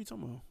up. What are you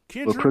talking about?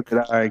 Kendrick. Well, Crooked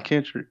I and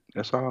Kendrick.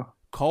 That's all.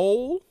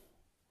 Cole.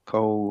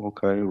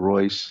 Okay.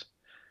 Royce.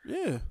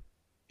 Yeah.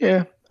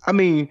 Yeah. I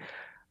mean,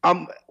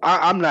 I'm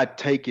not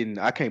taking.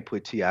 I can't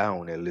put T.I.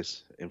 on that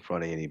list in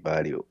front of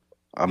anybody.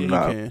 I'm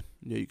not. You can.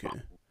 Yeah, you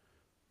can.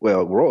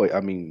 Well,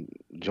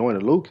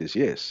 Joyner Lucas,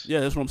 yes. Yeah,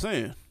 that's what I'm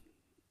saying.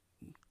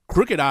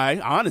 Crooked I,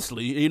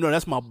 honestly,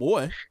 that's my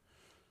boy.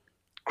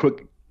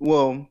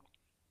 Well,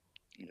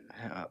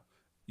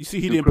 you see,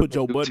 he didn't put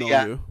Joe Budden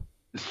on here.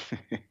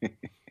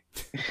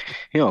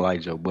 He don't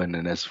like Joe Budden,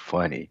 and that's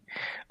funny.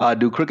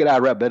 Do Crooked I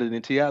rap better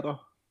than T.I. though?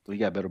 Do he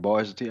got better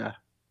bars than T.I.?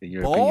 In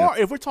your opinion?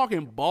 If we're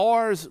talking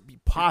bars,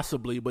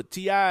 possibly, but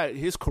T.I.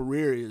 his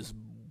career is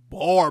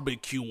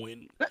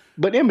barbecuing.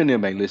 But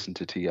Eminem ain't listened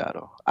to T.I.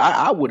 though.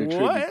 I would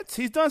attribute. What?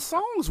 He's done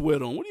songs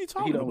with him. What are you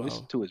talking about? He don't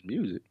listen to his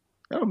music.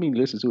 I don't mean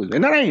listen to it.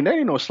 And that ain't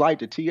no slight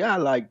to T.I.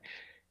 Like,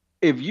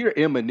 if you're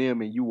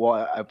Eminem and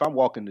if I'm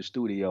walking the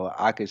studio,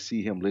 I could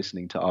see him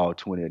listening to all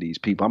 20 of these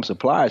people. I'm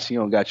surprised he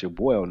don't got your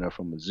boy on there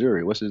from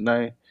Missouri. What's his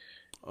name?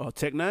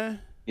 Tech N9ne?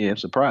 Yeah, I'm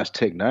surprised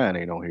Tech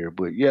N9ne ain't on here.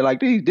 But yeah, like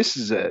this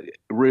is a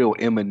real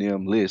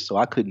Eminem list, so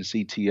I couldn't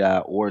see T.I.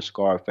 or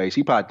Scarface.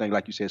 He probably think,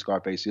 like you said,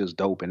 Scarface is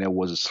dope, and that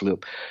was a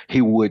slip.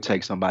 He would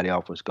take somebody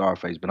off of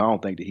Scarface, but I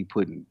don't think that he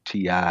putting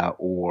T.I.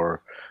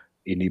 or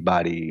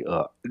anybody.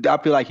 I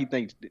feel like he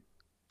thinks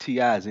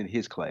T.I. is in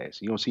his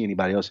class. You don't see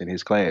anybody else in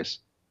his class.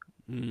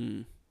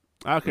 Okay,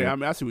 yeah. I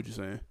mean, I see what you're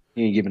saying.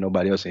 He ain't giving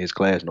nobody else in his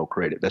class no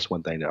credit. That's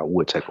one thing that I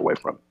would take away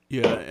from him.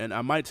 Yeah, and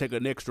I might take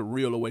an extra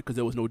reel away because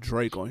there was no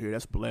Drake on here.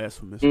 That's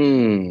blasphemous.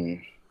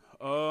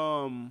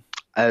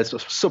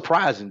 It's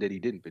surprising that he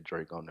didn't put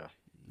Drake on there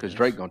because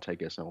Drake gonna take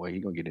that somewhere. He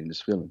gonna get in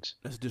his feelings.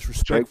 That's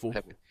disrespectful.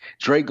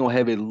 Drake gonna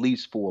have at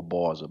least 4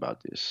 bars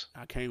about this.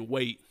 I can't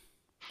wait.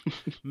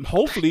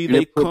 Hopefully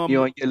they come. Put me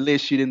on your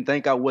list. You didn't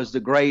think I was the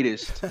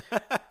greatest.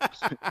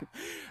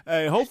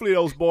 Hey, hopefully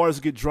those bars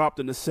get dropped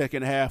in the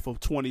second half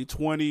of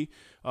 2020,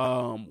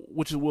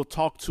 which we'll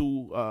talk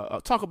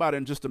about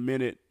in just a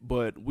minute.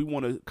 But we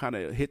want to kind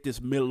of hit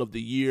this middle of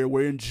the year.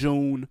 We're in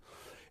June.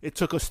 It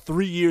took us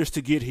 3 years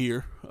to get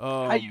here.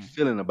 How you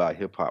feeling about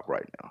hip hop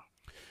right now?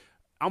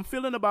 I'm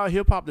feeling about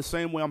hip hop the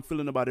same way I'm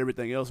feeling about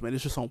everything else, man.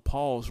 It's just on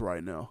pause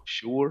right now.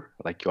 Sure.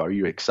 Like, are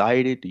you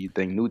excited? Do you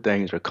think new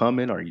things are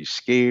coming? Are you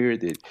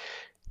scared that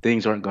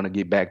things aren't going to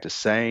get back the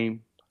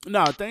same?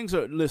 No, things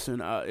are.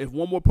 Listen, if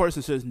one more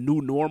person says new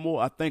normal,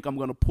 I think I'm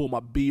going to pull my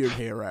beard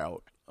hair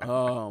out.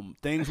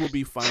 Things will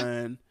be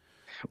fine.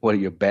 What,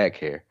 your back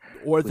hair?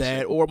 Or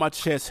that, or my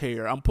chest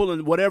hair. I'm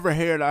pulling whatever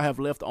hair that I have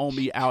left on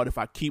me out if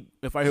I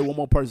hear one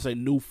more person say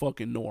new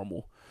fucking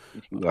normal.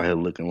 You out here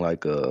looking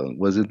like what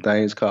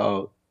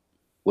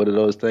are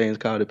those things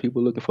called that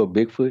people looking for?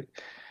 Bigfoot?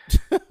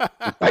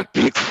 Like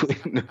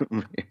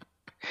Bigfoot.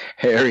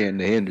 Harry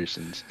and the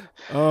Hendersons.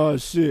 Oh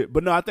shit.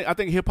 But no, I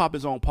think hip hop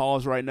is on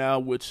pause right now,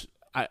 which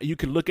you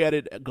can look at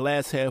it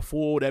glass half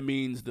full. That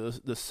means the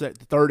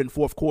third and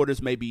fourth quarters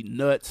may be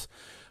nuts.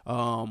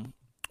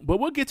 But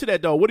we'll get to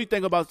that though. What do you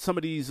think about some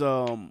of these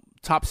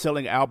top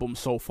selling albums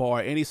so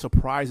far? Any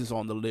surprises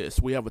on the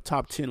list? We have a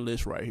top 10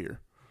 list right here.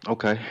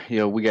 Okay.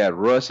 Yeah, we got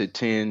Russ at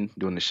 10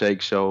 doing the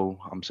Shake Show.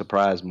 I'm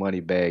surprised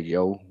Moneybagg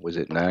Yo was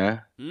at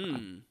 9.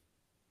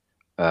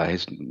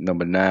 His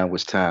number 9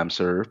 was Time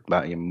Served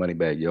by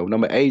Moneybagg Yo.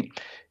 Number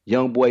 8,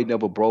 Young Boy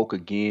Never Broke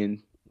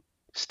Again.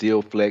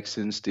 Still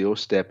flexing, still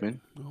stepping.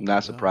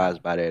 Not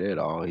surprised by that at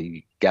all.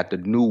 He got the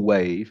new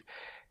wave.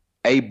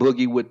 A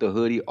Boogie with the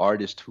Hoodie,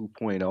 Artist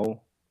 2.0.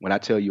 When I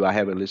tell you I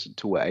haven't listened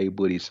to A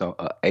Boogie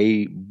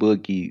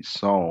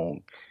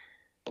song,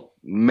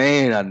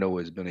 man, I know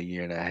it's been a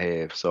year and a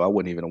half, so I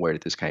wasn't even aware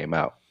that this came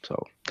out.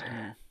 So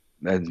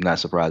that's not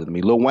surprising to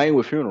me. Lil Wayne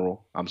with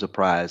Funeral, I'm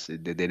surprised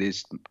that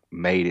it's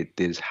made it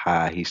this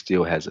high. He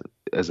still has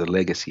as a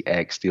legacy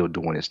act, still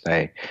doing his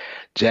thing.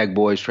 Jack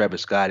Boys,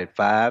 Travis Scott at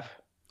 5. I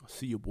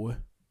see you, boy.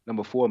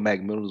 Number 4,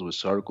 Mac Miller's with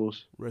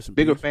Circles.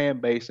 Bigger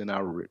fan base than I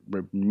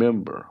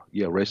remember.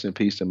 Yeah, rest in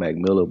peace to Mac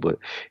Miller. But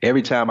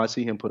every time I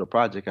see him put a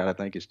project out, I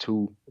think it's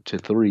 2 to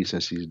 3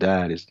 since he's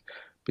died. He's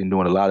been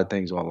doing a lot of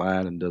things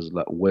online and does a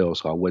lot well,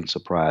 so I wasn't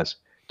surprised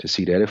to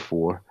see that at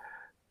 4.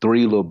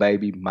 3, Lil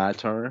Baby, My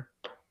Turn.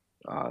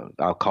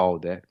 I'll call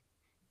that.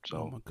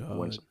 So I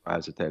wasn't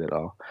surprised at that at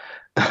all.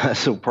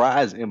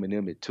 Surprised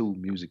Eminem at 2,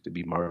 Music to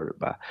Be Murdered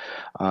By.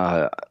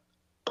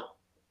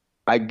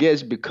 I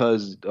guess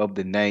because of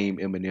the name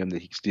Eminem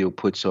that he still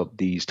puts up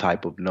these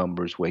type of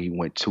numbers where he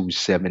went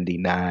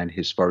 279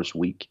 his first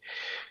week.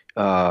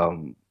 I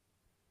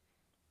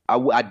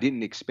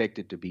didn't expect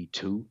it to be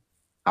 2.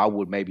 I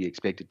would maybe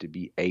expect it to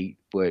be 8,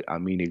 but I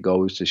mean, it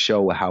goes to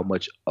show how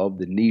much of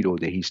the needle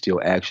that he still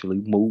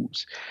actually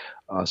moves.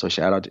 So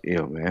shout out to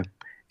him, man.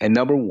 And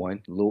number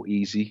one, Lil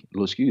Uzi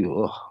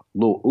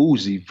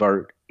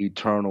Vert,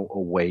 Eternal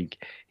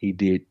Awake. He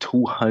did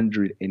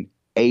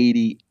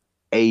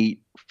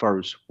 288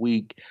 first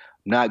week.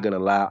 Not gonna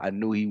lie, I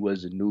knew he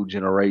was the new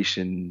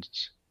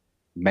generation's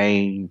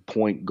main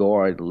point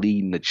guard,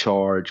 leading the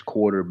charge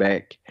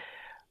quarterback.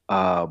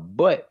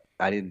 But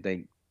I didn't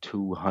think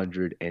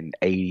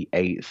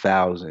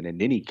 288,000.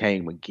 And then he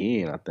came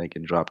again, I think,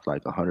 and dropped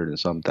like 100 and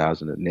some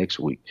thousand the next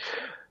week.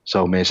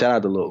 So, man, shout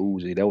out to Lil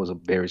Uzi. That was a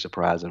very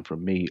surprising for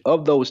me.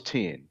 Of those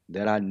 10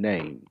 that I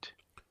named,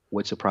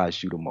 what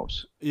surprised you the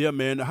most? Yeah,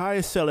 man, the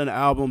highest selling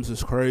albums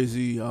is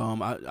crazy.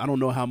 I don't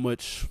know how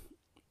much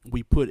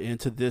we put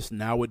into this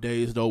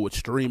nowadays, though, with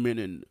streaming.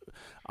 And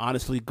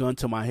honestly, gun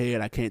to my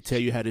head, I can't tell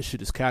you how this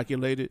shit is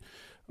calculated.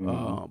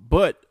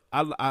 But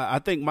I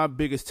think my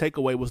biggest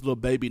takeaway was Lil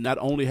Baby not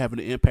only having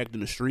an impact in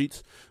the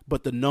streets,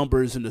 but the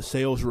numbers and the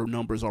sales room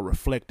numbers are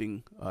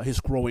reflecting his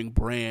growing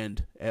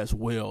brand as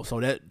well. So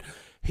that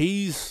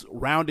he's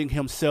rounding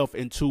himself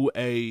into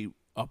a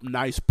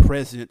nice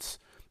presence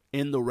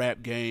in the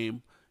rap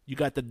game. You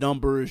got the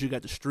numbers, you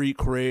got the street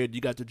cred,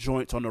 you got the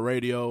joints on the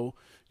radio,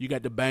 you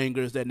got the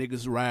bangers that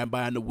niggas riding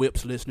by in the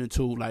whips listening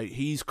to. Like,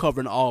 he's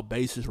covering all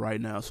bases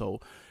right now. So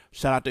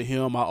shout out to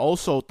him. I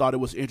also thought it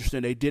was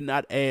interesting they did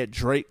not add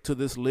Drake to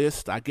this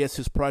list. I guess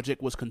his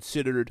project was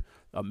considered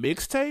a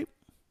mixtape.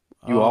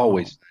 You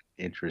always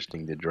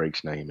interesting that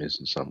Drake's name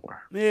isn't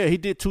somewhere. Yeah, he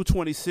did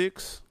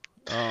 226.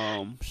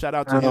 Shout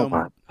out to him.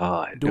 My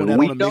God. Doing that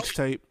on a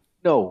mixtape.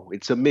 No,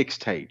 it's a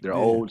mixtape. They're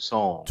old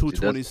songs.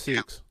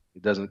 226.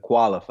 It doesn't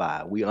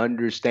qualify. We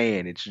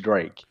understand it's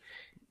Drake.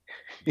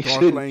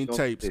 Dark Lane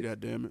tapes,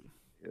 goddammit.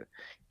 Yeah.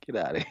 Get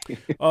out of here.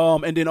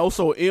 And then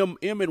also M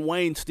and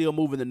Wayne still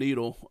moving the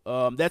needle.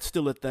 That's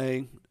still a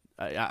thing.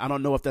 I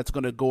don't know if that's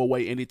going to go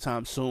away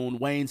anytime soon.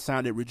 Wayne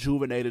sounded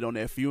rejuvenated on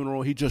that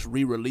funeral. He just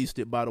re-released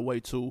it, by the way,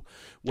 too,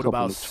 with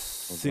about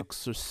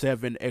 6 or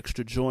 7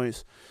 extra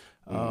joints.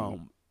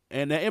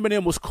 And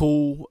Eminem was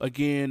cool.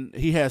 Again,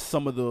 he has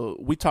some of the,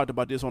 we talked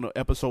about this on an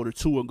episode or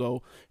 2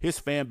 ago. His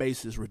fan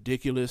base is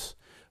ridiculous.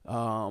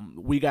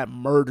 We got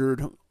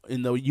murdered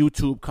in the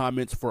YouTube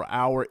comments for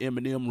our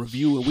Eminem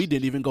review, and we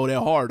didn't even go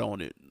that hard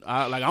on it.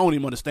 I don't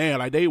even understand.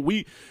 Like,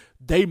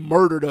 they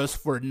murdered us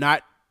for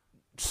not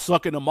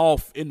sucking them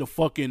off in the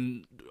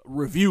fucking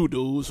review,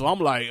 dude. So I'm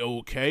like,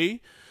 okay.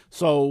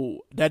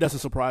 So that doesn't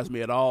surprise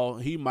me at all.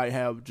 He might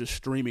have just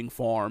streaming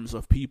farms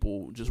of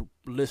people just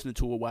listening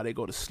to it while they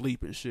go to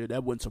sleep and shit.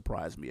 That wouldn't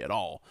surprise me at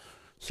all.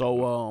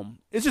 So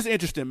it's just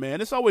interesting, man.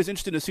 It's always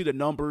interesting to see the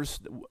numbers,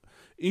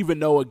 even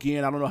though,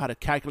 again, I don't know how to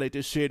calculate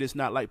this shit. It's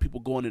not like people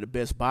going to the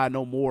Best Buy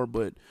no more,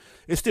 but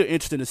it's still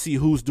interesting to see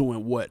who's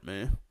doing what,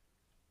 man.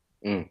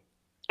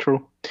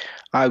 True.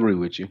 I agree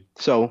with you.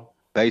 So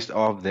based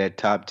off that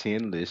top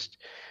 10 list,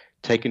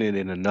 taking it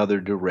in another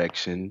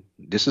direction.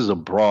 This is a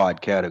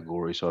broad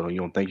category, so you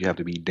don't think you have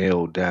to be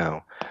nailed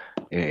down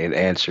and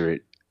answer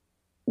it.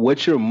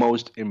 What's your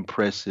most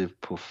impressive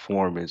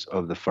performance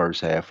of the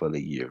first half of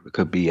the year? It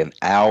could be an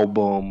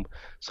album,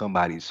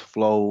 somebody's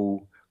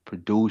flow,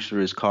 producer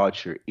has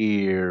caught your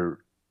ear.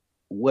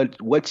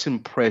 What's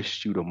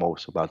impressed you the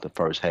most about the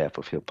first half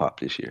of hip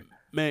hop this year?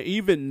 Man,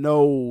 even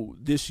though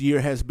this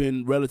year has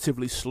been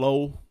relatively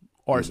slow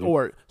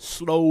or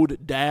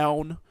slowed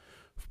down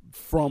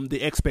from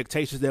the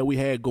expectations that we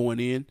had going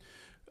in,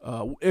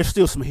 there's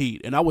still some heat,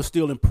 and I was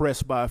still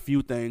impressed by a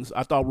few things.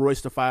 I thought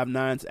Royce da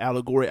 5'9's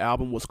Allegory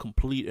album was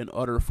complete and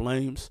utter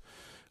flames.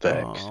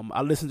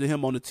 I listened to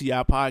him on the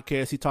T.I.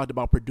 podcast. He talked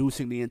about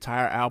producing the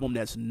entire album.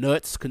 That's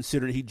nuts,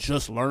 considering he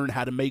just learned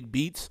how to make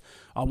beats.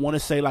 I want to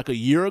say like a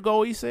year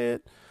ago, he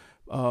said.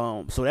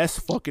 So that's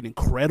fucking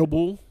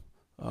incredible.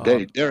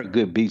 They're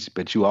good beats,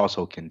 but you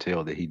also can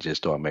tell that he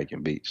just started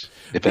making beats,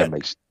 if that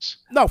makes sense.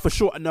 No, for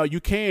sure. No, you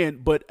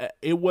can, but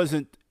it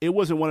wasn't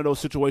one of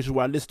those situations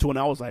where I listened to it and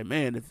I was like,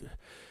 man,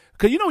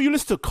 because you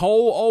listen to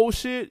Cole old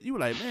shit, you were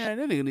like,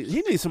 man, he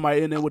needs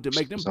somebody in there to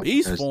make them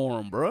beats for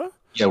him, bro.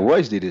 Yeah,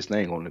 Royce did his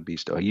thing on the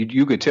beats, though.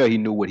 You could tell he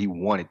knew what he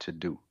wanted to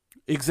do.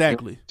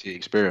 Exactly. To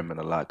experiment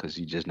a lot because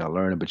he just not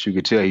learning, but you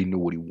could tell he knew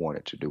what he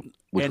wanted to do.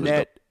 And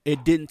that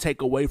it didn't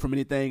take away from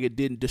anything. It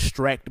didn't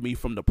distract me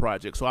from the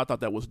project. So I thought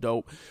that was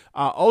dope.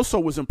 I also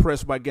was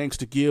impressed by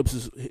Gangsta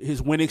Gibbs.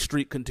 His winning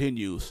streak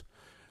continues.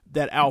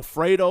 That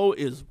Alfredo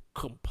is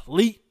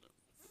complete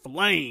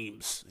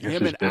flames.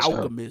 Him and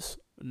Alchemist.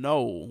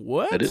 No,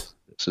 what? That is.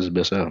 This is his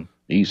best album,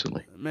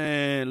 easily.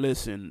 Man,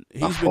 listen.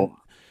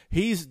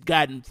 He's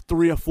gotten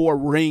 3 or 4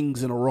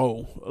 rings in a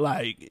row.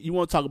 Like, you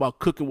want to talk about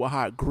cooking with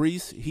hot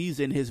grease? He's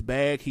in his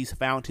bag. He's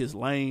found his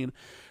lane.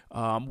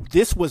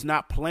 This was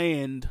not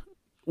planned.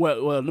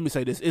 Well, let me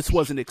say this. It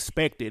wasn't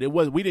expected.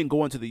 We didn't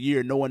go into the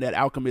year knowing that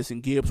Alchemist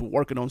and Gibbs were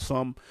working on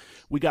some.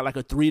 We got like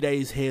a 3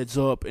 days heads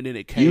up, and then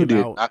it came out. You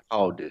did. I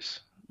called this.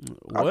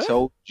 What? I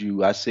told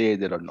you. I said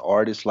that an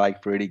artist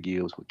like Freddie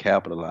Gibbs would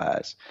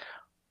capitalize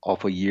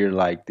off a year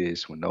like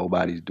this when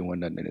nobody's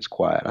doing nothing and it's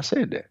quiet. I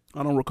said that.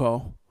 I don't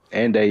recall.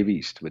 And Dave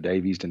East, but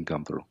Dave East didn't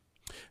come through.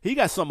 He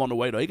got something on the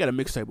way though. He got a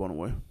mixtape on the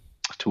way.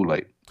 Too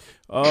late.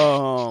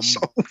 Um,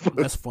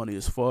 that's funny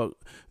as fuck.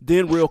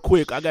 Then real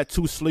quick, I got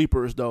two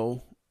sleepers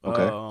though.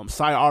 Okay.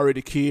 Cy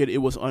Already Kid, It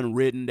Was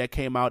Unwritten, that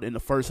came out in the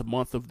first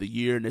month of the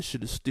year, and this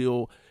shit is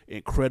still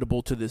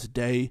incredible to this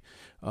day.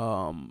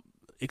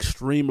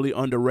 Extremely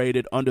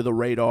underrated, under the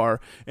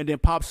radar. And then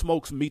Pop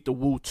Smoke's Meet the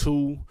Woo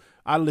 2.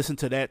 I listened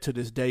to that to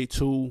this day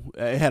too.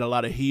 It had a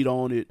lot of heat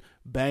on it,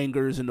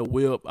 bangers in the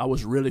whip. I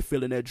was really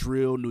feeling that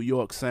drill New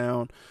York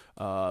sound.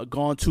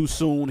 Gone Too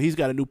Soon. He's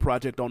got a new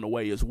project on the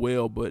way as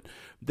well, but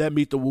that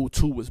Meet the Woo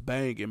 2 was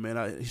banging,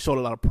 man. He showed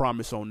a lot of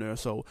promise on there.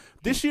 So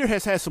this year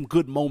has had some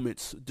good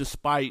moments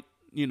despite,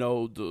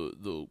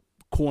 the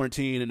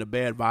quarantine and the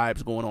bad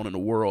vibes going on in the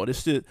world. It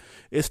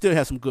still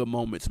has some good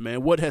moments,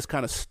 man. What has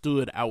kind of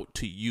stood out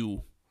to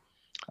you?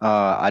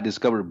 I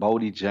discovered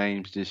Bodie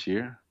James this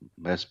year.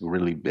 That's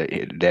really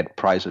that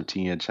Price of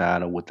Tea in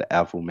China with the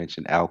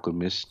aforementioned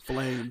Alchemist.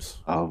 Flames.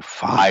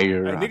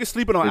 Fire. Hey, niggas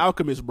sleeping on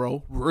Alchemist,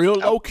 bro. Real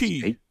low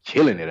key. They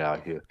killing it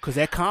out here. Cause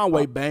that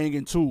Conway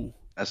banging too.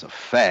 That's a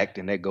fact,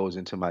 and that goes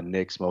into my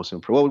next most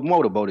impressive. Well,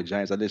 more to Bodie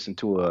James. I listened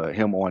to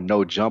him on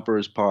No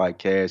Jumpers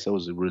podcast. That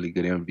was a really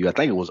good interview. I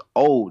think it was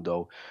old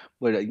though,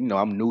 but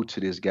I'm new to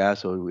this guy,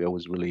 so it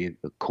was really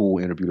a cool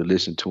interview to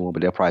listen to him.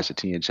 But that Price of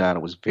Tea in China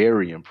was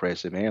very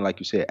impressive, man. Like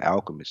you said,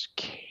 Alchemist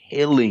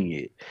killing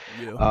it.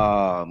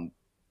 Yeah.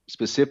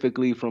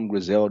 Specifically from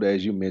Griselda,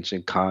 as you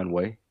mentioned,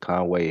 Conway.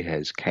 Conway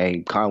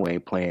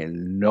ain't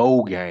playing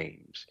no games.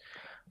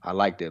 I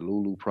like that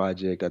Lulu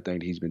project. I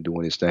think he's been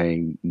doing his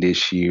thing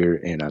this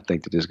year, and I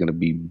think that it's going to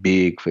be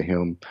big for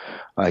him.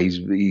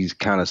 He's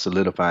kind of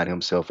solidified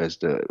himself as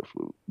the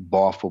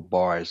bar for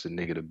bar as the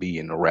nigga to be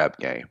in the rap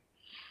game.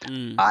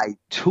 I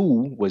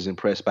too was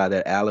impressed by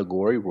that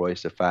Allegory,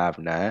 Royce the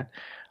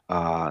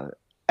 5'9".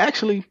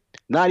 Actually,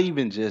 not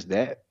even just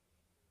that.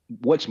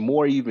 What's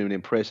more even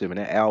impressive in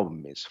that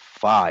album is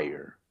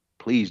fire.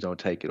 Please don't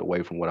take it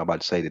away from what I'm about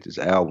to say that this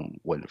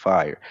album wasn't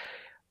fire.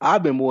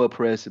 I've been more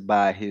impressed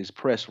by his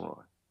press run.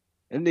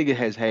 And nigga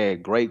has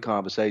had great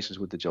conversations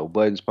with the Joe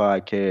Buttons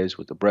podcast,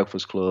 with the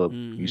Breakfast Club.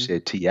 You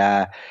said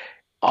T.I.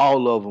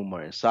 All of them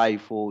are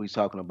insightful. He's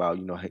talking about,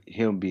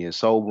 him being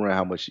sober and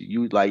how much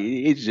you like.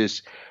 It's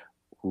just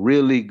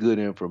really good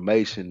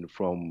information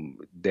from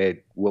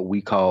that what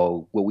we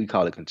call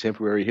a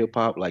contemporary hip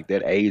hop, like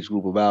that age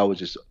group of ours,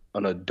 just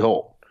an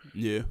adult.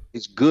 Yeah.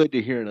 It's good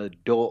to hear an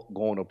adult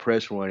go on a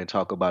press run and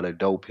talk about a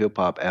dope hip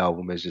hop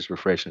album. It's just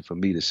refreshing for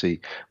me to see.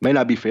 May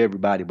not be for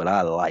everybody, but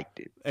I liked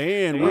it.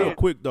 And real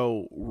quick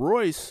though,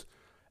 Royce,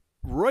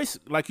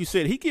 like you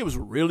said, he gives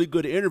really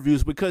good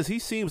interviews because he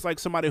seems like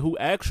somebody who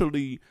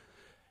actually,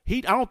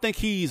 I don't think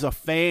he's a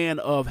fan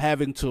of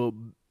having to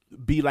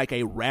be like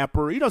a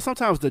rapper.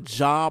 Sometimes the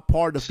job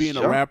part of being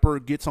a rapper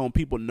gets on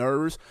people's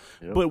nerves.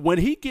 Yep. But when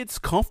he gets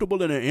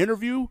comfortable in an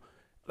interview,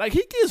 like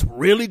he gives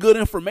really good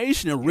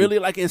information and really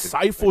like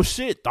insightful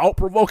shit,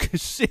 thought-provoking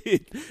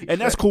shit.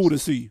 And that's cool to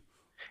see.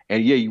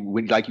 And yeah,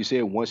 like you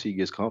said, once he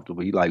gets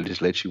comfortable, he like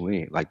just lets you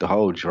in. Like the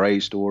whole Dre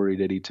story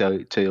that he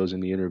tells in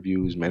the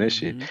interviews, man, that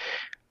shit.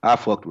 I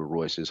fucked with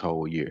Royce this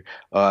whole year.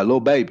 Lil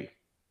Baby,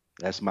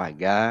 that's my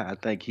guy. I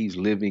think he's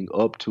living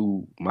up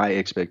to my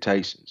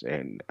expectations.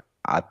 And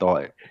I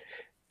thought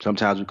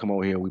sometimes we come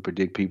over here and we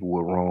predict people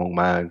were wrong.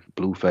 Mine,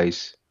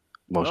 Blueface,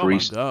 most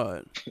recent.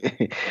 Oh my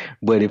God.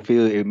 But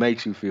it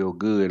makes you feel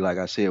good. Like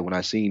I said, when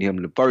I seen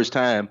him the first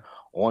time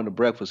on the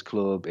Breakfast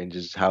Club and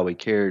just how he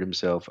carried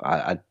himself,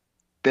 I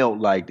felt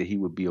like that he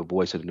would be a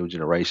voice of the new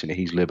generation, and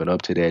he's living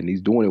up to that, and he's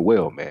doing it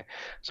well, man.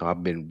 So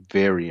I've been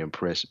very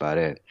impressed by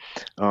that.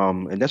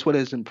 And that's what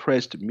has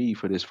impressed me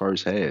for this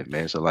first half,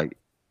 man. So like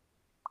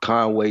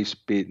Conway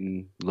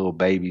spitting, Lil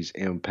Baby's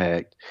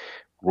impact,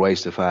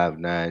 Royce the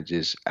 5'9",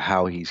 just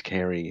how he's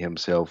carrying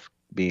himself.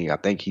 I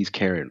think he's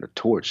carrying the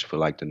torch for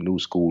like the new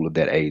school of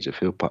that age of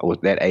hip hop, or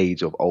that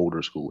age of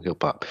older school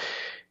hip hop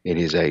in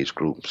his age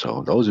group.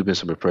 So those have been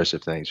some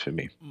impressive things for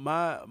me.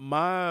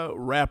 My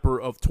rapper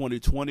of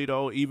 2020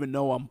 though, even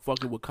though I'm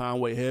fucking with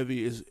Conway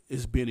heavy,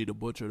 is Benny the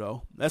Butcher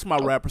though. That's my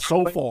rapper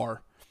so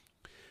far.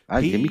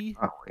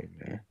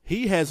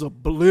 He has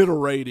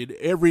obliterated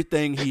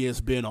everything he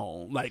has been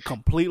on, like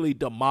completely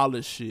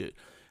demolished shit.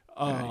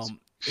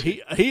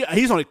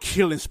 He's on a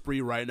killing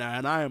spree right now,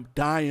 and I am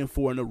dying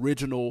for an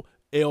original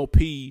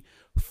LP,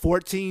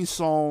 14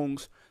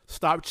 songs.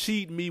 Stop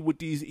cheating me with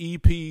these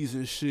EPs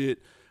and shit.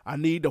 I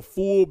need the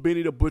full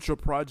Benny the Butcher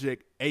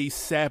project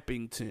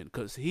ASAPington,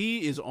 because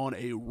he is on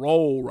a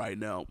roll right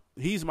now.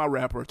 He's my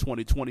rapper of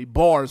 2020,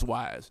 bars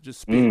wise.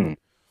 Just speaking.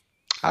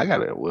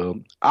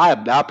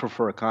 I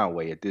prefer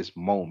Conway at this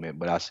moment,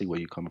 but I see where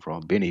you're coming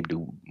from. Benny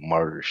do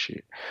murder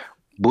shit.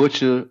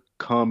 Butcher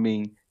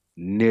coming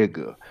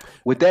nigga.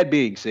 With that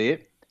being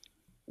said,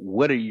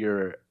 what are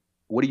you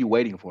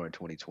waiting for in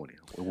 2020?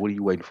 What are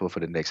you waiting for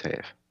the next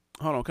half?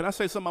 Hold on, can I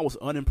say something I was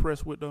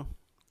unimpressed with though?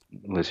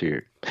 Let's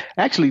hear it.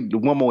 Actually, the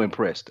one more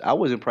impressed. I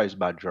was impressed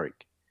by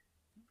Drake.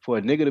 For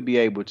a nigga to be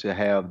able to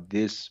have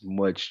this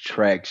much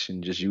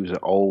traction just using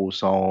old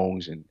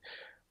songs and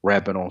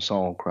rapping on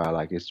Song Cry.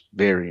 Like it's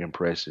very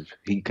impressive.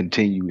 He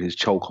continued his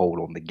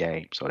chokehold on the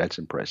game, so that's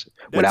impressive.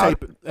 That Without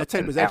tape that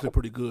tape an is actually album,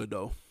 pretty good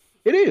though.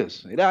 it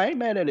is. I ain't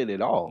mad at it at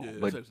Yeah, all. that's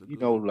But actually you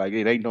know, good. like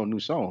it ain't no new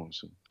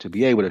songs. To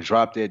be able to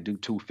drop that, do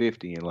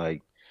 250, and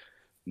like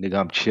nigga,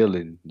 I'm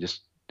chilling.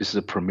 Just this is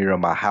a premiere of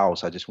my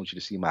house. I just want you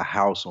to see my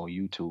house on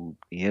YouTube,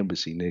 the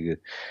embassy, nigga,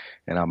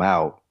 and I'm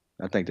out.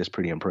 I think that's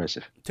pretty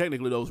impressive.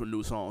 Technically, those were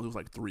new songs. It was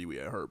like three we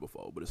had heard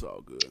before, but it's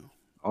all good.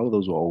 All of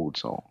those were old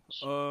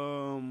songs.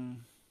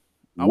 Um,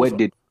 I was What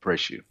did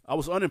impress you? I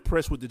was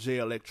unimpressed with the J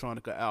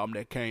Electronica album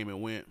that came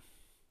and went.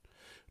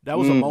 That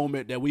was a Mm,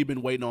 moment that we've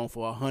been waiting on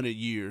for 100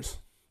 years,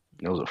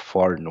 that was a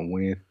fart in the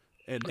wind.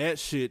 and that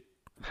shit.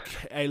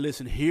 Hey,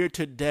 listen, here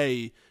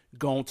today,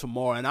 gone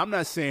tomorrow, and I'm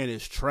not saying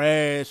it's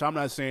trash. I'm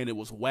not saying it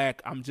was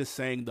whack. I'm just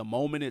saying the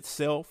moment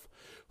itself,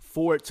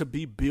 for it to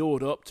be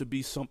built up to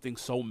be something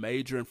so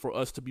major, and for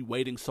us to be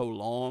waiting so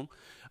long.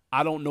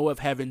 I don't know if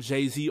having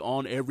Jay-Z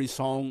on every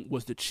song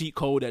was the cheat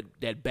code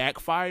that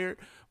backfired,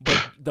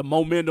 but the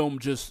momentum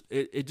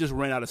it just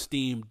ran out of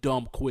steam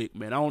dumb quick,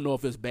 man. I don't know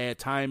if it's bad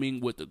timing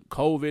with the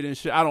COVID and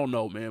shit. I don't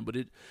know, man, but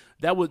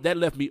that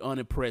left me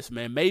unimpressed,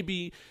 man.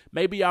 Maybe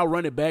I'll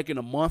run it back in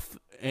a month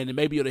and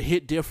maybe it'll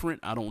hit different.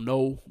 I don't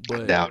know, I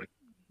but doubt it.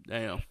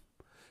 damn. I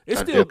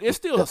It's still a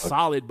definitely.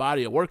 solid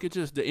body of work. It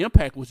just the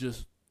impact was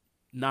just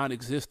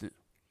non-existent.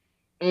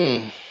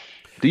 Mm.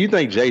 Do you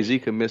think Jay Z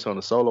could miss on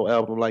a solo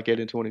album like that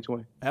in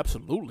 2020?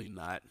 Absolutely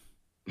not.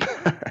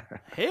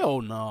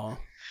 Hell no.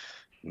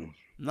 Mm,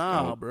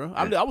 Nah, oh, bro.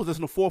 man. I was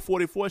listening to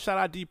 444. Shout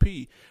out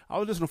DP. I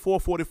was listening to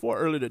 444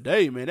 earlier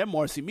today, man. That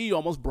Marcy Me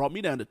almost brought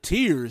me down to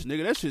tears,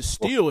 nigga. That shit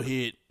still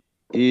hit.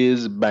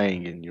 Is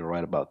banging. You're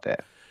right about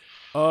that.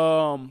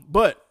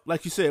 But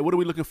like you said, what are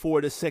we looking for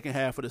this second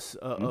half of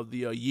Mm.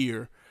 the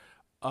year?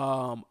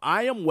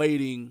 I am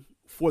waiting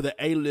for the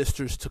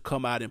A-listers to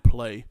come out and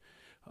play.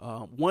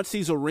 Once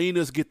these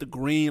arenas get the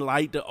green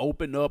light to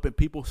open up and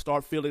people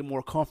start feeling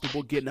more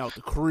comfortable getting out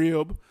the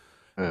crib,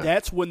 Uh,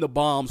 that's when the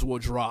bombs will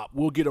drop.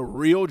 We'll get a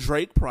real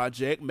Drake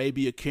project,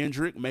 maybe a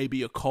Kendrick,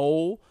 maybe a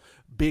Cole,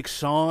 Big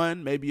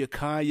Sean, maybe a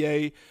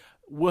Kanye.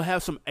 We'll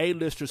have some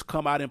A-listers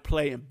come out and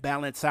play and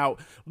balance out.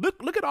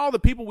 Look at all the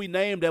people we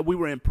named that we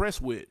were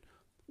impressed with.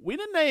 We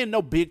didn't name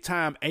no big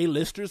time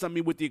A-listers. I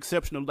mean, with the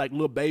exception of like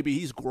Lil Baby,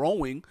 he's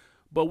growing.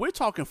 But we're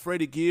talking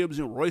Freddie Gibbs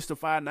and Royce da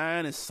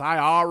 5'9" and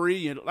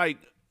Cyari and like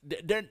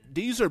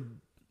these are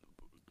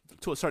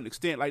to a certain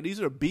extent like these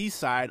are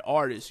B-side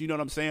artists. You know what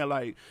I'm saying?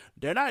 Like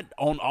they're not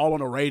on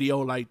the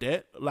radio like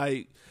that.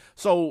 Like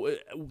so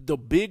the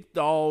big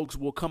dogs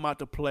will come out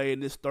to play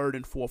in this third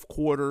and fourth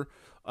quarter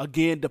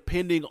again,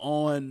 depending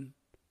on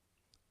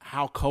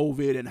how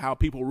COVID and how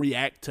people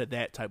react to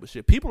that type of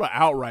shit. People are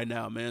out right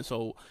now, man.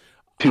 So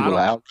I People are don't.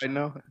 out right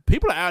now.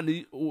 People are out.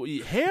 Hell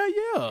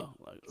yeah,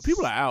 like,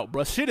 people are out,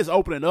 bro. Shit is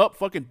opening up.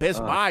 Fucking Best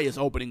Uh, Buy is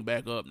opening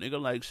back up,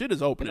 nigga. Like shit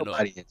is ain't opening up.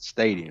 nobody in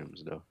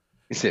stadiums though.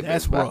 He said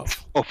That's Best Buy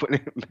rough.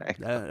 opening back.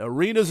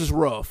 Arenas is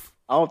rough.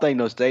 I don't think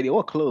no stadium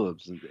or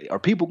clubs. Are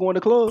people going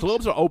to clubs?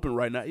 Clubs are open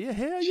right now. Yeah,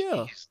 hell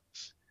yeah. Jesus.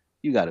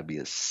 You got to be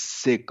a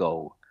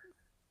sicko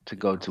to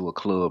go to a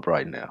club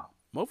right now.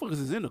 Motherfuckers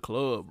is in the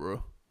club,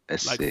 bro.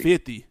 That's Like sick.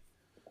 50.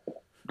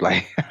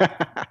 Like,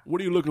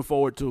 What are you looking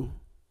forward to?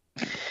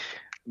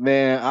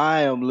 man,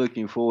 I am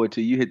looking forward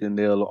to you hit the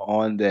nail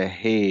on the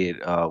head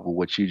with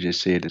what you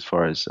just said as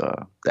far as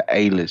the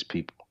A-list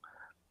people.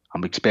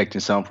 I'm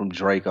expecting something from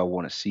Drake. I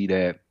want to see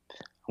that.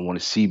 I want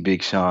to see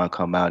Big Sean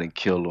come out and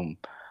kill him.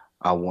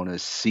 I want to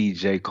see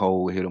J.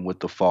 Cole hit him with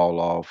the fall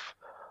off.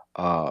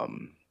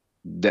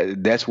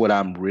 That's what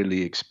I'm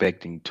really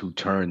expecting to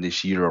turn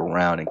this year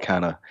around and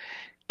kind of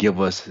give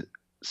us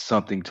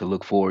something to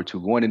look forward to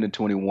going into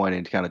 21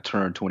 and kind of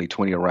turn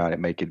 2020 around and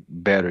make it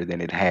better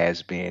than it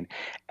has been.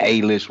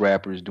 A-list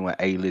rappers doing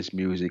A-list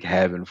music,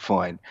 having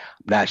fun. I'm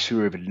not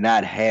sure if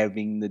not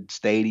having the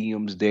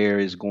stadiums there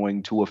is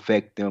going to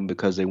affect them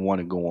because they want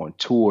to go on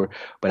tour,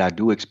 but I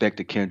do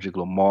expect a Kendrick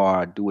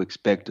Lamar. I do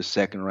expect a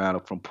second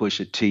round from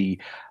Pusha T.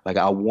 Like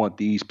I want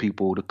these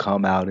people to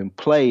come out and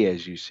play,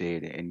 as you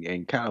said,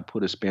 and kind of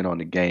put a spin on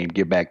the game,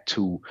 get back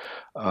to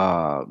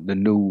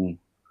the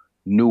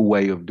new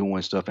way of doing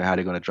stuff and how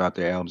they're going to drop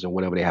their albums and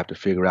whatever they have to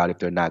figure out if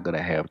they're not going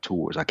to have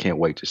tours. I can't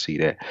wait to see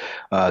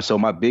that. So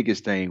my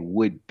biggest thing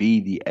would be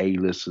the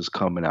A-listers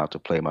coming out to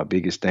play. My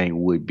biggest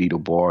thing would be the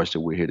bars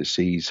that we're here to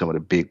see, some of the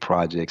big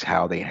projects,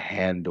 how they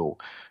handle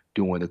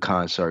doing the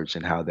concerts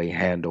and how they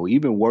handle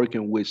even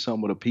working with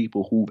some of the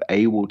people who've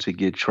able to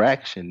get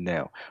traction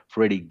now.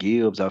 Freddie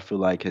Gibbs, I feel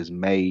like, has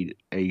made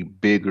a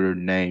bigger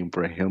name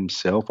for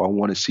himself. I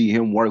want to see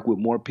him work with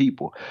more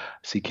people.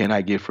 See, can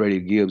I get Freddie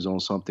Gibbs on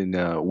something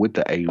with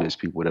the A-list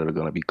people that are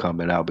going to be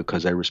coming out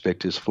because they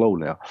respect his flow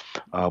now?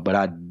 But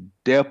I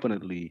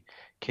definitely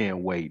can't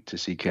wait to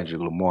see Kendrick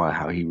Lamar and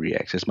how he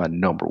reacts. That's my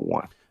number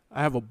one.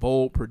 I have a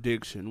bold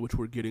prediction, which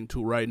we're getting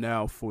to right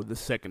now for the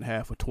second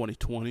half of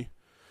 2020.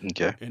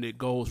 Okay. And it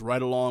goes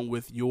right along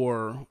with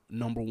your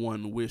number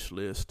one wish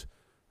list.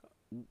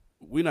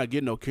 We're not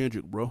getting no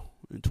Kendrick, bro,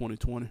 in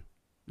 2020.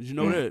 Did you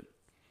know that?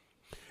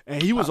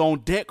 And he was on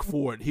deck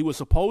for it. He was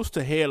supposed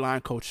to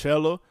headline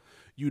Coachella.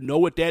 You know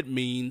what that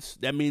means.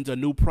 That means a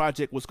new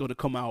project was going to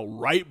come out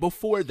right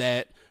before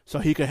that so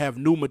he could have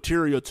new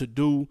material to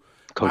do.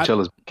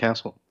 Coachella's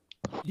canceled?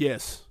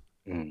 Yes.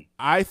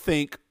 I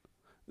think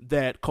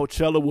that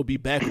Coachella will be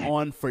back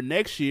on for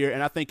next year,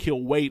 and I think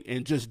he'll wait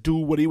and just do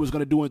what he was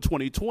going to do in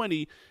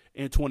 2020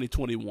 and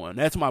 2021.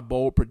 That's my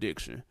bold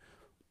prediction.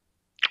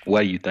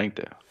 Why do you think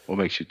that? What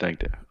makes you think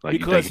that? Like,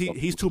 because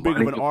he's too big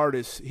of an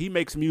artist. He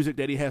makes music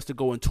that he has to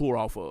go and tour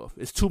off of.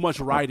 It's too much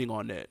writing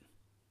on that.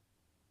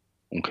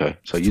 Okay,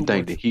 so you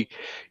think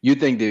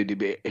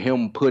that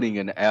him putting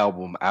an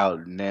album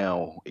out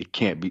now, it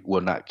can't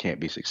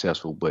be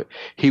successful, but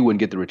he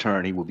wouldn't get the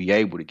return he would be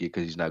able to get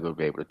because he's not going to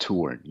be able to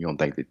tour. You don't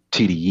think that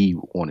TDE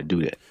would want to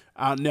do that?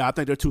 No, I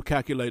think they're too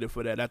calculated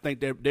for that. I think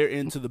they're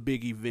into the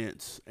big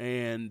events,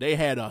 and they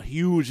had a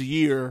huge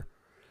year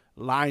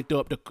lined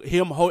up.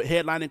 Him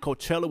headlining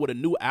Coachella with a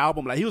new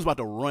album, like he was about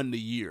to run the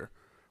year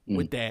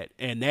with that,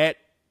 and that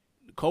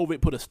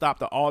COVID put a stop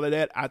to all of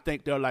that. I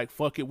think they're like,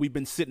 fuck it, we've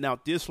been sitting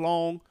out this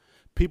long.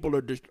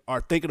 People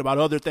are thinking about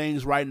other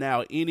things right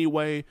now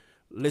anyway.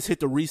 Let's hit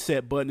the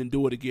reset button and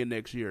do it again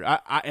next year.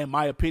 In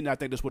my opinion, I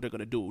think that's what they're going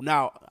to do.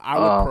 Now, I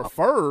would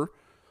prefer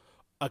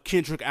a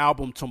Kendrick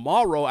album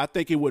tomorrow. I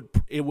think it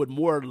would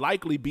more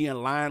likely be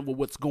in line with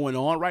what's going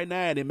on right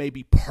now, and it may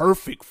be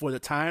perfect for the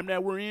time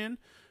that we're in.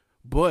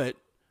 But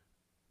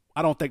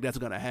I don't think that's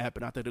going to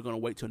happen. I think they're going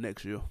to wait till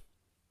next year.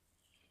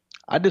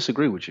 I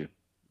disagree with you.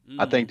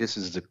 I think this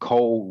is the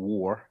Cold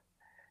War,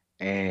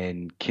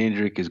 and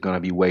Kendrick is going to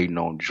be waiting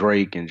on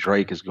Drake, and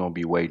Drake is going to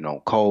be waiting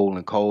on Cole,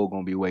 and Cole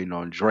going to be waiting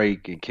on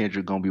Drake, and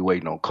Kendrick going to be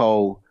waiting on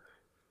Cole.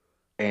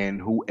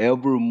 And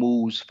whoever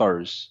moves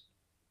first,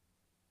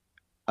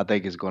 I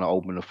think is going to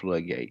open the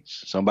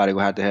floodgates. Somebody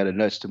going to have the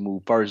nuts to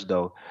move first,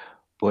 though.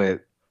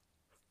 But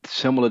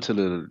similar to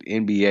the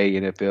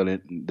NBA, NFL,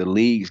 and the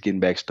leagues getting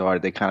back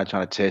started, they kind of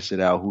trying to test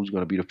it out, who's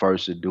going to be the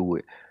first to do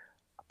it.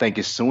 I think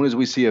as soon as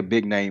we see a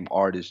big name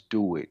artist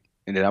do it,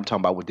 and then I'm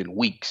talking about within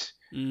weeks,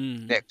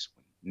 next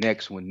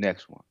one.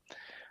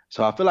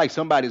 So I feel like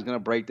somebody's going to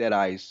break that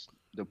ice.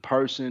 The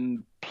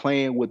person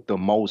playing with the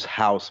most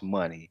house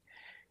money,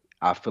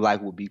 I feel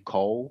like will be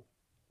Cole.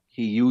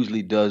 He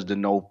usually does the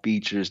no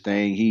features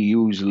thing.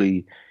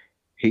 He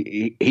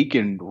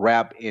can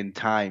rap in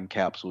time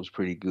capsules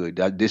pretty good.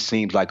 This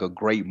seems like a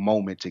great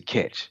moment to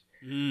catch.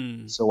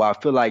 So I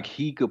feel like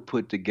he could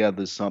put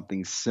together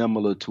something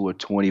similar to a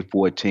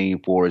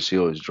 2014 Forest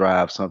Hills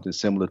Drive, something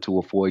similar to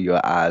a For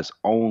Your Eyes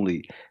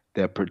Only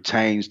that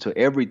pertains to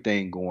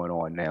everything going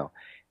on now.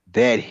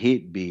 That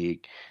hit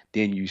big,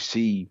 then you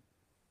see,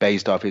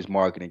 based off his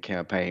marketing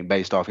campaign,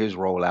 based off his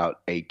rollout,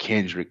 a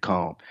Kendrick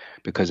come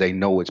because they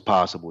know it's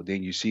possible.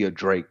 Then you see a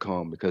Drake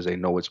come because they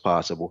know it's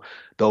possible.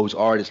 Those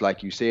artists,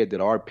 like you said, that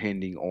are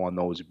pending on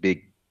those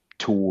big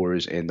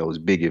tours and those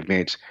big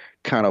events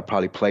kind of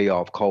probably play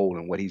off Cole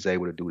and what he's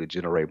able to do to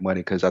generate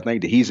money, because I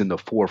think that he's in the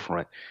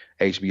forefront.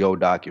 HBO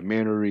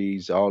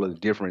documentaries, all of the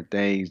different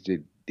things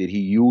that he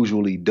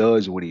usually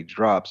does when he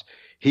drops,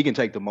 he can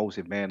take the most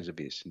advantage of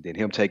this. And then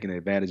him taking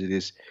advantage of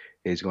this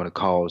is going to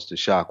cause the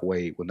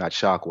shockwave, well, not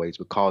shockwaves,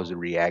 but cause the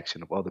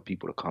reaction of other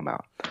people to come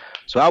out.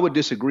 So I would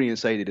disagree and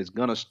say that it's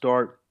going to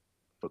start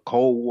the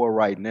Cold War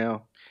right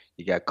now.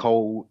 You got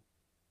Cole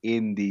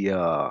in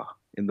the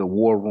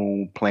war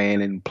room,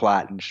 planning,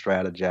 plotting,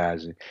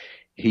 strategizing.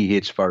 He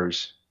hits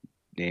first,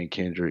 then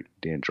Kendrick,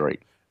 then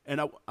Drake. And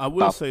I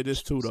will say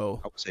this too, though.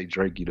 I would say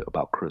Drake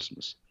about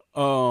Christmas.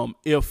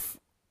 Here's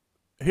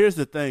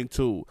the thing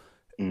too,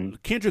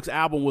 Kendrick's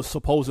album was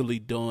supposedly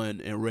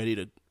done and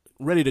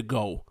ready to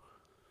go.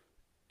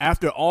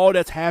 After all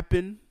that's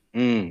happened,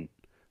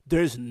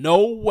 there's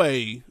no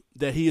way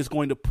that he is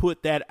going to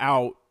put that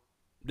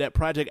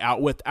project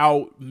out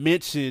without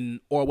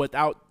mention or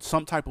without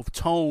some type of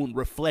tone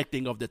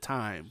reflecting of the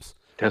times.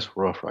 That's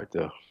rough right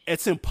there.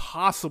 It's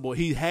impossible.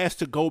 He has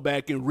to go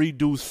back and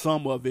redo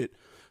some of it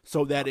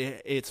so that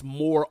it's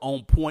more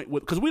on point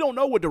with, because we don't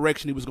know what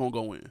direction he was going to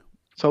go in.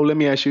 So let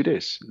me ask you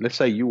this. Let's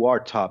say you are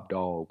Top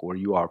Dog or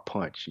you are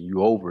Punch and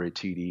you over at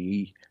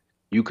TDE.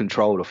 You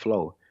control the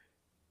flow.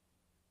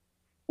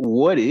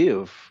 What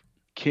if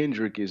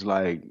Kendrick is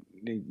like,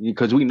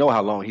 because we know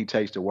how long he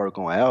takes to work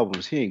on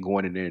albums, he ain't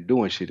going in there and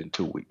doing shit in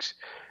 2 weeks.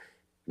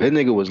 That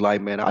nigga was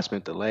like, man, I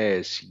spent the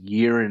last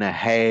year and a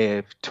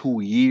half,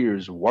 2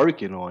 years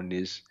working on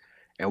this,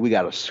 and we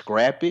got to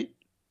scrap it?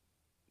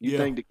 You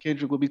think that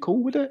Kendrick would be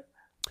cool with that?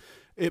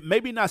 It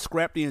maybe not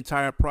scrap the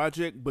entire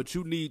project, but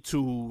you need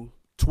to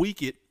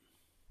tweak it.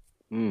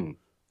 You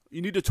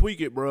need to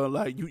tweak it, bro.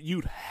 Like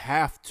you'd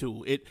have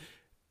to.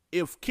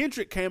 If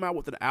Kendrick came out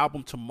with an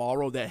album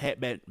tomorrow that had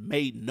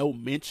made no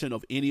mention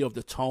of any of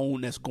the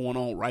tone that's going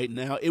on right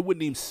now, it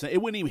wouldn't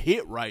even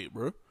hit right,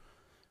 bro.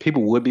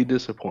 People would be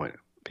disappointed.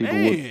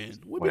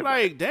 We'd be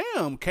like,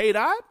 damn,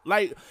 K-Dot.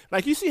 Like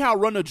you see how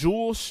Run the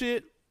Jewels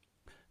shit,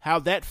 how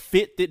that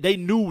fit, that they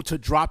knew to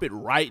drop it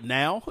right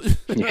now.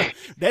 They've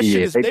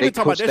been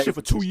talking about that shit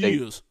for 2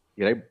 years.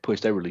 They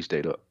pushed their release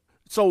date up.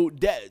 So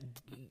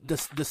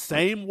the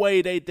same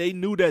way they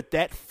knew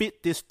that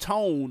fit this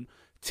tone.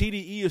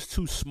 TDE is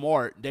too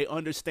smart. They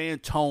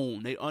understand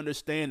tone. They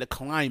understand the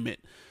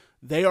climate.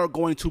 They are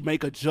going to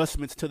make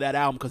adjustments to that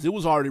album because it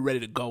was already ready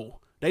to go.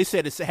 They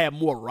said it had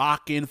more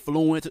rock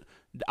influence.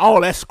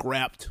 All that's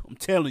scrapped. I'm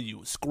telling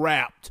you,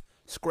 scrapped.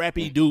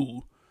 Scrappy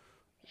dude.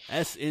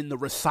 That's in the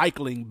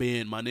recycling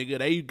bin, my nigga.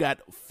 They got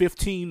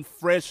 15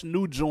 fresh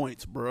new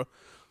joints, bro.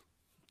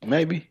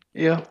 Maybe,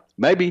 yeah.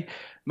 Maybe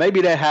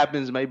that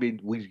happens. Maybe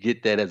we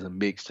get that as a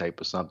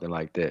mixtape or something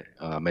like that.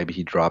 Maybe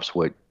he drops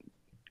what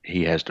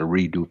he has to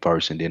redo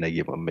first, and then they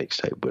give him a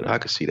mixtape. But I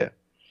could see that.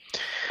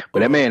 But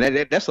that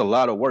man, that's a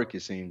lot of work.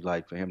 It seems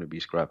like for him to be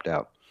scrapped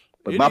out.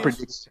 But my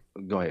prediction.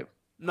 Go ahead.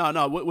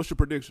 No. What's your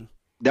prediction?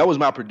 That was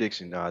my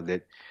prediction.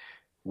 That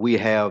we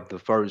have the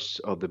first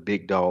of the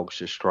big dogs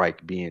to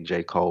strike being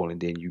J. Cole, and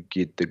then you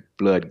get the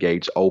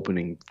floodgates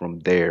opening from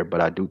there.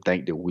 But I do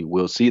think that we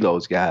will see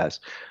those guys.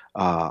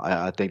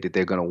 I think that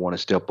they're going to want to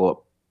step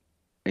up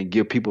and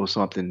give people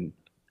something,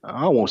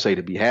 I won't say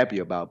to be happy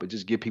about, but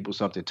just give people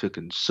something to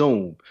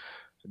consume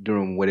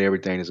during what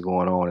everything is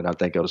going on. And I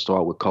think it'll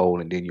start with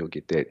Cole, and then you'll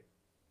get that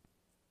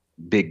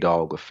big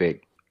dog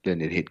effect. Then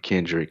it hit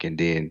Kendrick and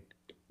then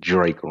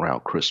Drake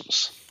around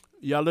Christmas.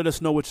 Y'all let us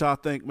know what y'all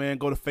think, man.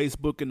 Go to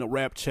Facebook in the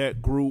Rap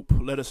Chat group.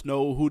 Let us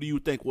know, who do you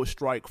think will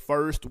strike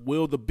first?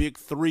 Will the big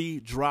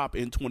three drop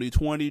in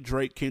 2020?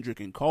 Drake,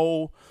 Kendrick, and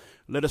Cole.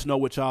 Let us know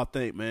what y'all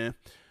think, man.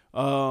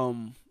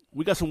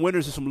 We got some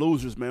winners and some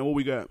losers, man. What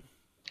we got?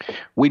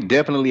 We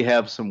definitely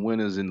have some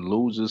winners and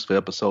losers for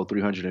episode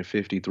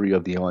 353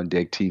 of the On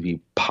Deck TV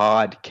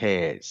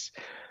podcast.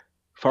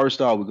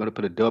 First off, we're going to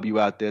put a W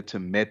out there to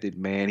Method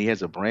Man. He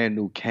has a brand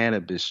new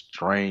cannabis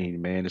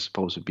strain, man. It's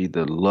supposed to be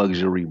the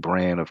luxury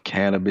brand of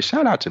cannabis.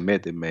 Shout out to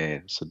Method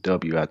Man. It's a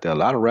W out there. A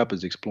lot of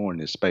rappers exploring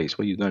this space.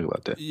 What do you think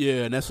about that?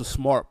 Yeah, and that's a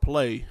smart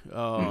play.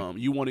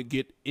 You want to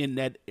get in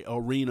that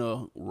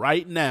arena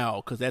right now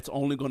because that's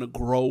only going to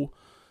grow.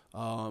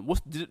 Do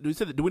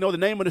we know the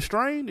name of the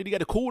strain? Did he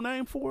got a cool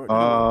name for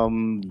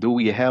it? Do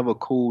we have a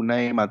cool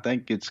name? I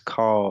think it's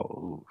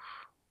called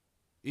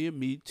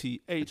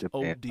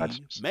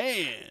METHOD.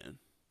 Man.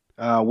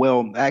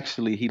 Well,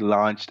 actually, he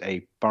launched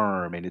a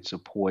firm and it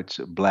supports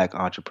black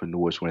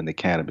entrepreneurs who are in the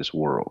cannabis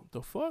world.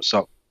 The fuck?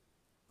 So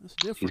that's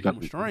different from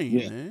a strain,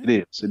 man. It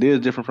is. It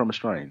is different from a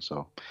strain.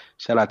 So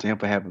shout out to him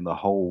for having the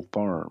whole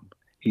firm.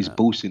 He's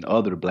boosting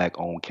other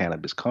black-owned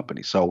cannabis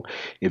companies. So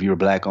if you're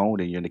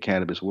black-owned and you're in the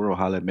cannabis world,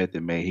 holla at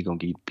Method Man. He's going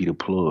to be the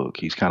plug.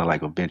 He's kind of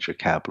like a venture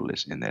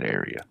capitalist in that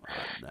area.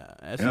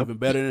 That's even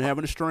better than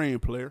having a strain,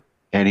 player.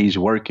 And he's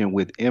working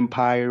with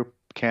Empire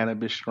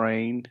Cannabis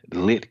Strain,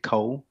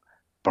 Litco,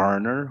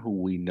 Burner, who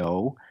we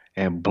know,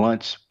 and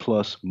Blunts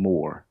Plus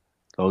More.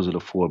 Those are the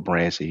 4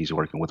 brands that he's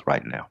working with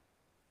right now.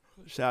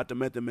 Shout out to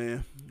Method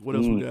Man. What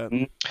else we got?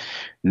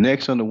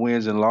 Next on the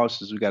wins and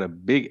losses, we got a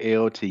big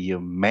L to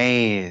your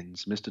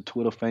mans, Mr.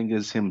 Twitter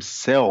Fingers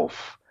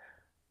himself,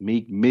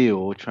 Meek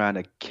Mill, trying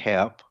to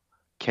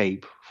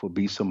cape for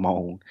B.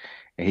 Simone,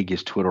 and he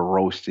gets Twitter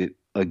roasted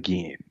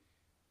again.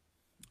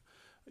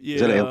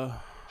 Yeah,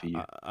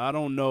 I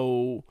don't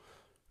know.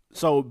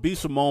 So B.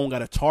 Simone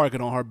got a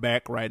target on her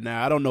back right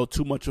now. I don't know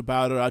too much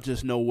about her. I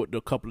just know what the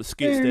couple of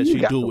skits that she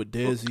do with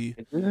Desi.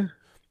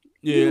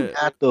 Yeah, you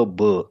got the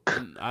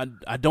book.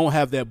 I don't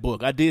have that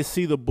book. I did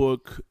see the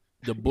book.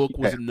 The book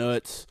was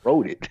nuts.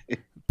 Wrote it.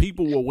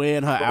 People were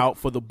wearing her out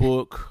for the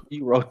book.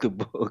 You wrote the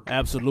book.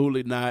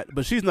 Absolutely not.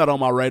 But she's not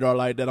on my radar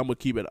like that. I'm gonna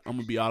keep it. I'm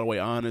gonna be all the way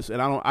honest.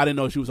 And I didn't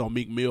know she was on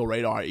Meek Mill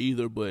radar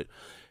either. But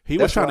he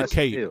was trying to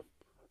cape.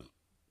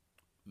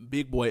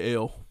 Big boy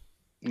L.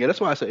 Yeah, that's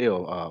why it's an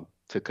L.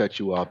 To cut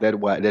you off,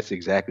 that's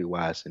exactly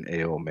why it's an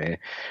L, man.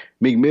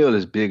 Meek Mill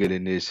is bigger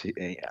than this.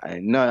 I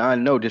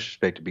no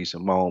disrespect to B.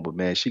 Simone, but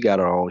man, she got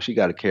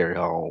to carry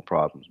her own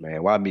problems,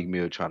 man. Why Meek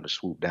Mill trying to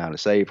swoop down to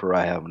save her?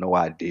 I have no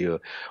idea.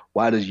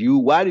 Why do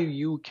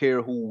you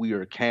care who we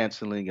are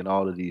canceling and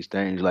all of these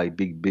things? Like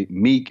big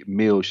Meek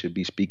Mill should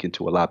be speaking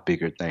to a lot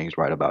bigger things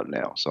right about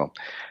now. So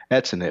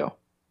that's an L.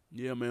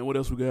 Yeah, man. What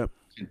else we got?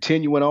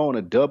 Continuing on,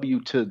 a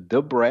W to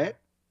Da Brat.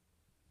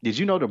 Did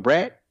you know Da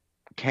Brat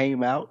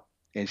came out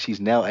and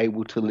she's now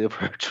able to live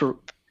her truth?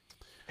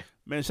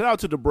 Man, shout out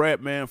to Da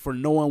Brat, man, for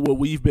knowing what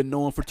we've been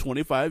knowing for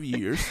 25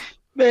 years.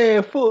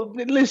 Man,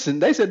 listen,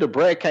 they said Da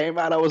Brat came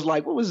out. I was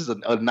like, what was this,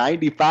 a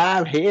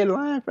 95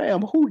 headline,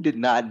 fam? Who did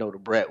not know Da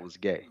Brat was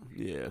gay?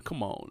 Yeah,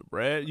 come on, Da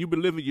Brat. You've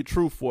been living your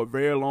truth for a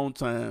very long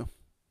time.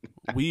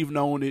 We've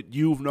known it.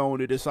 You've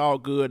known it. It's all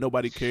good.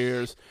 Nobody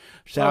cares.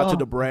 Shout out to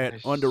Da Brat.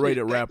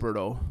 Underrated rapper,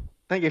 though.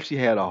 I think if she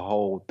had a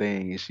whole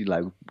thing and she,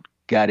 like,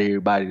 got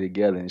everybody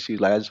together and she's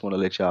like, I just want to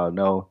let y'all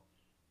know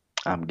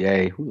I'm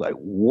gay. Who's like,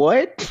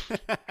 what?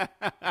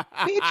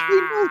 Bitch,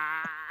 we know.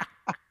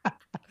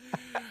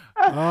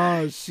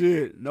 Oh,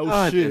 shit.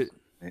 No shit.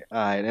 All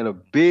right, and a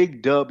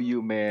big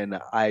W, man,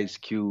 Ice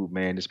Cube,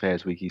 man, this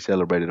past week he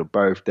celebrated a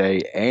birthday,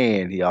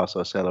 and he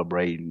also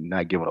celebrated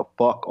not giving a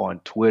fuck on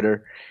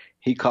Twitter.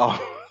 He calling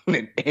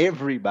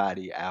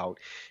everybody out.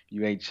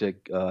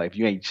 If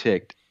you ain't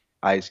checked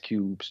Ice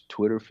Cube's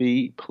Twitter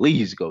feed,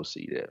 please go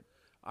see that.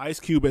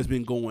 Ice Cube has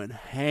been going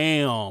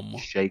ham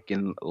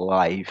shaking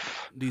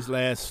life. these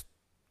last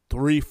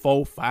 3,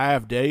 4,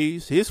 5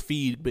 days. His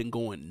feed been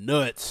going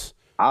nuts.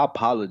 I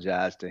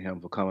apologize to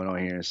him for coming on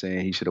here and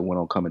saying he should have went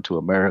on Coming to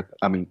America.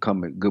 I mean,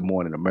 coming Good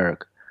Morning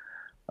America.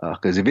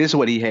 Because if it's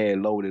what he had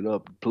loaded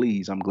up,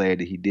 please, I'm glad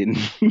that he didn't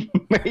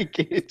make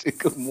it to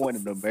Good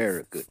Morning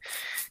America.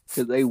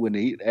 Because they would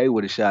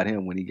have shot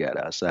him when he got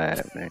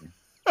outside, man.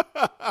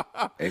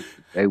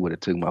 they would have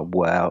took my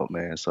boy out,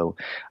 man. So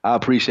I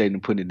appreciate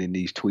him putting it in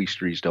these tweet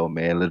streets, though,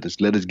 man. Let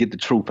us get the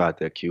truth out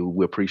there, Q.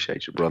 We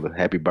appreciate you, brother.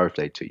 Happy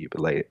birthday to you,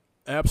 belated.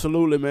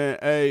 Absolutely, man.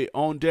 Hey,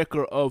 on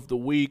Decker of the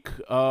week.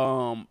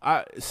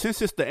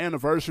 Since it's the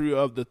anniversary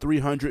of the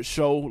 300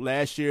 show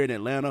last year in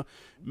Atlanta,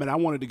 man, I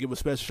wanted to give a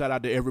special shout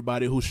out to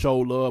everybody who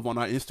showed love on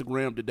our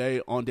Instagram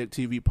today, On Deck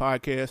TV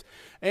podcast,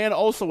 and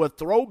also a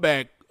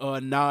throwback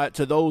nod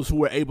to those who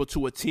were able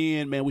to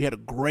attend. Man, we had a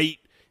great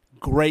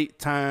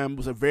time. It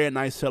was a very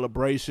nice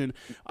celebration.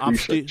 I'm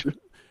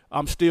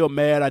still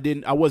mad.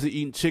 I wasn't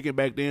eating chicken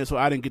back then, so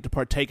I didn't get to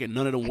partake in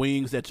none of the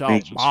wings that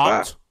y'all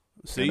mocked.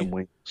 See, and the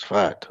wings was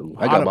fire too.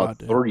 I got about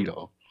 3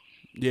 though.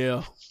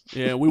 Yeah,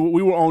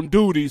 we were on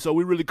duty, so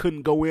we really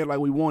couldn't go in like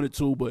we wanted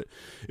to. But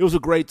it was a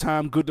great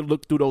time. Good to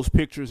look through those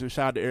pictures and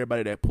shout out to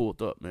everybody that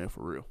pulled up, man,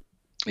 for real.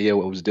 Yeah,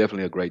 well, it was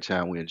definitely a great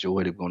time. We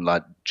enjoyed it. We're going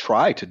to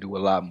try to do a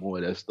lot more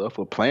of that stuff.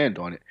 We're planned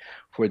on it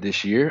for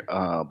this year,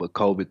 but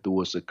COVID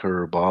threw us a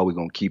curveball. We're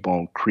going to keep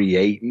on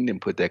creating and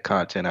put that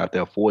content out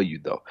there for you,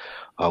 though.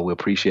 We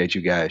appreciate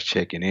you guys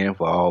checking in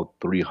for all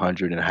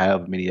 300 and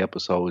however many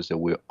episodes that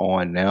we're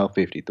on now,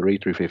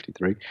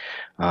 353.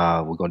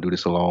 We're going to do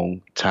this a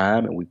long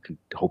time, and we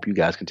hope you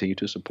guys continue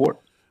to support.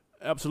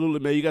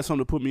 Absolutely, man. You got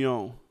something to put me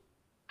on.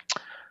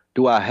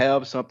 Do I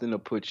have something to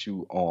put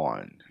you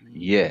on?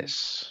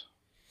 Yes.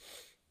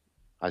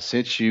 I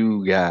sent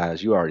you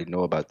guys, you already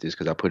know about this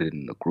because I put it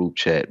in the group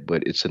chat,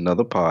 but it's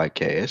another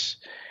podcast.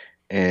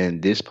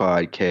 And this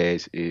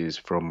podcast is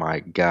from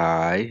my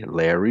guy,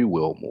 Larry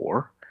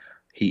Wilmore.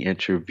 He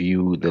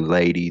interviewed the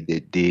lady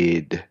that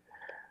did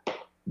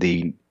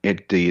the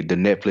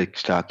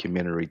Netflix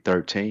documentary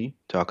 13,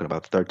 talking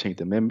about the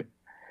 13th Amendment.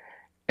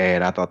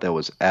 And I thought that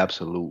was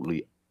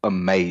absolutely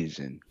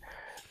amazing.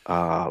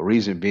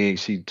 Reason being,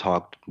 she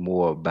talked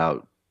more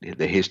about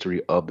the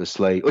history of the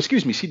slave.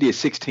 She did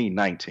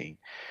 1619.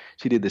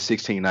 She did the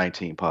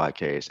 1619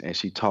 podcast, and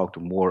she talked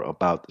more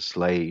about the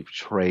slave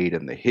trade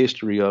and the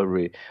history of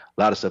it.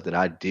 A lot of stuff that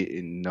I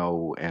didn't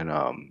know, and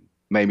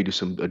made me do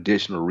some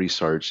additional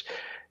research.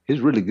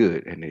 It's really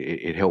good, and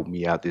it helped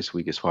me out this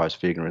week as far as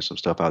figuring some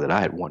stuff out that I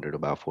had wondered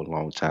about for a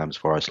long time as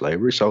far as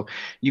slavery. So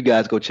you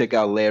guys go check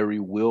out Larry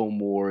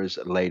Wilmore's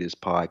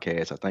latest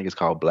podcast. I think it's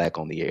called Black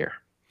on the Air.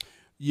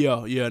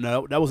 Yeah.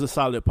 No, that was a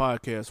solid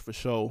podcast for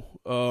sure.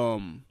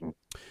 I'm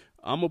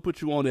gonna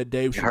put you on that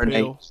Dave Chappelle. Her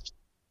name,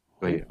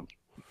 go ahead.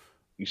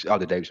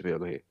 The Dave Chappelle.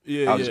 Go ahead.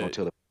 Yeah, I was just gonna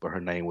tell her, but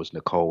her name was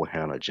Nicole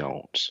Hannah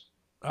Jones.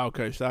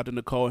 Okay, shout out to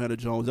Nicole Hannah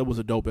Jones. That was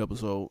a dope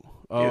episode.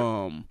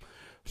 Yeah.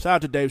 Shout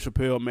out to Dave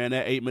Chappelle, man.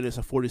 That 8 minutes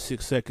and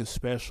 46 seconds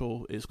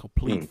special is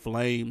complete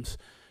flames.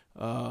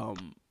 I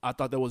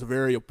thought that was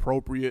very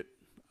appropriate,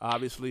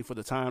 obviously, for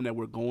the time that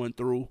we're going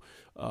through.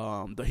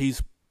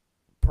 He's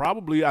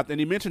probably, and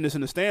he mentioned this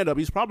in the stand-up,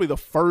 he's probably the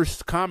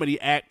first comedy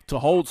act to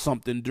hold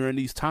something during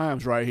these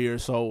times right here.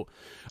 So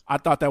I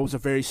thought that was a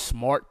very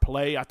smart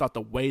play. I thought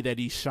the way that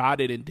he shot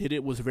it and did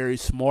it was very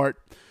smart.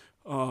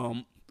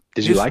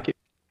 Did you like it?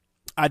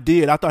 I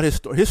did. I thought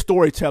his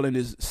storytelling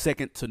is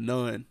second to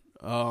none.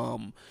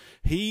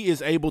 He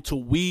is able to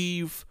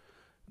weave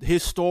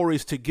his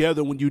stories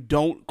together when you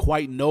don't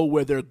quite know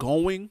where they're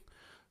going.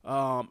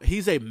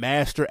 He's a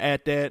master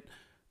at that.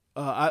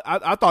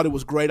 I thought it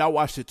was great. I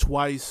watched it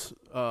twice.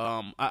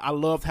 I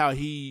loved how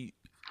he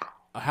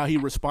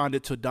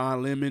responded to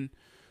Don Lemon.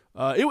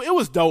 It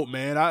was dope,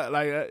 man.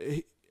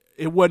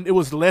 It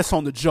was less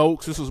on the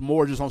jokes. This was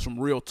more just on some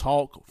real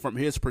talk from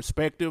his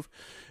perspective,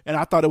 and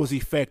I thought it was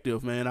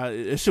effective, man.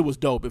 It shit was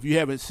dope. If you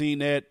haven't seen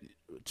that,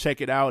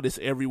 check it out. It's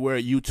everywhere: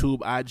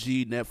 YouTube,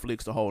 IG,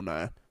 Netflix, the whole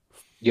nine.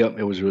 Yep,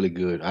 it was really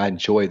good. I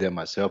enjoyed that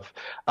myself.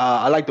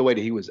 I like the way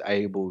that he was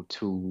able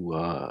to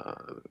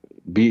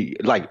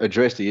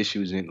address the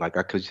issues in, like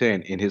I could say,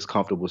 in his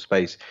comfortable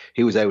space.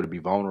 He was able to be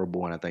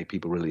vulnerable, and I think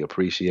people really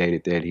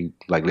appreciated that. He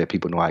let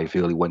people know how he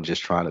feel. He wasn't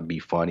just trying to be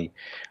funny.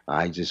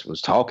 He just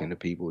was talking to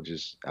people.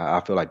 I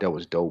feel like that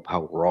was dope.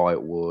 How raw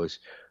it was.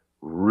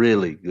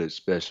 Really good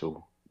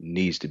special.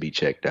 Needs to be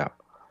checked out.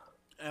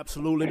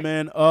 Absolutely,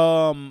 man.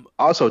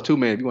 Also, too,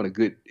 man, if you want a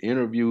good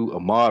interview,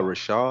 Ahmad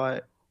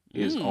Rashad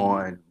is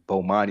on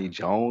Bomani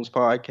Jones'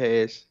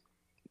 podcast.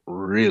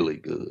 Really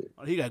good.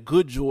 He got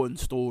good Jordan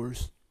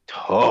stores.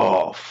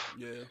 Tough.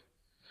 Yeah.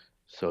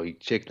 So you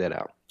check that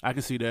out. I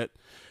can see that.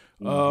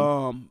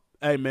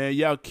 Hey, man,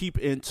 y'all keep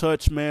in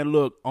touch, man.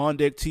 Look, On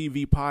Deck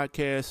TV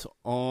podcast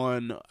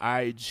on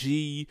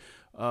IG,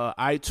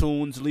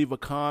 iTunes. Leave a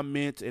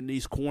comment in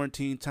these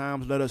quarantine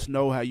times. Let us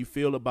know how you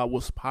feel about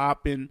what's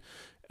popping.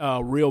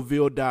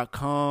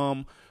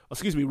 Realville.com.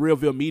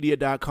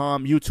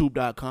 realvillemedia.com,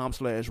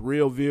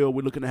 youtube.com/realville.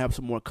 We're looking to have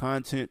some more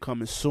content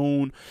coming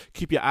soon.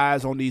 Keep your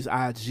eyes on these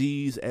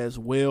IGs as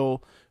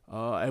well.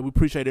 And we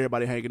appreciate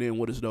everybody hanging in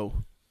with us,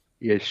 though.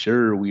 Yes,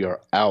 sir. We are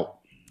out.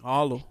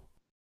 Holla.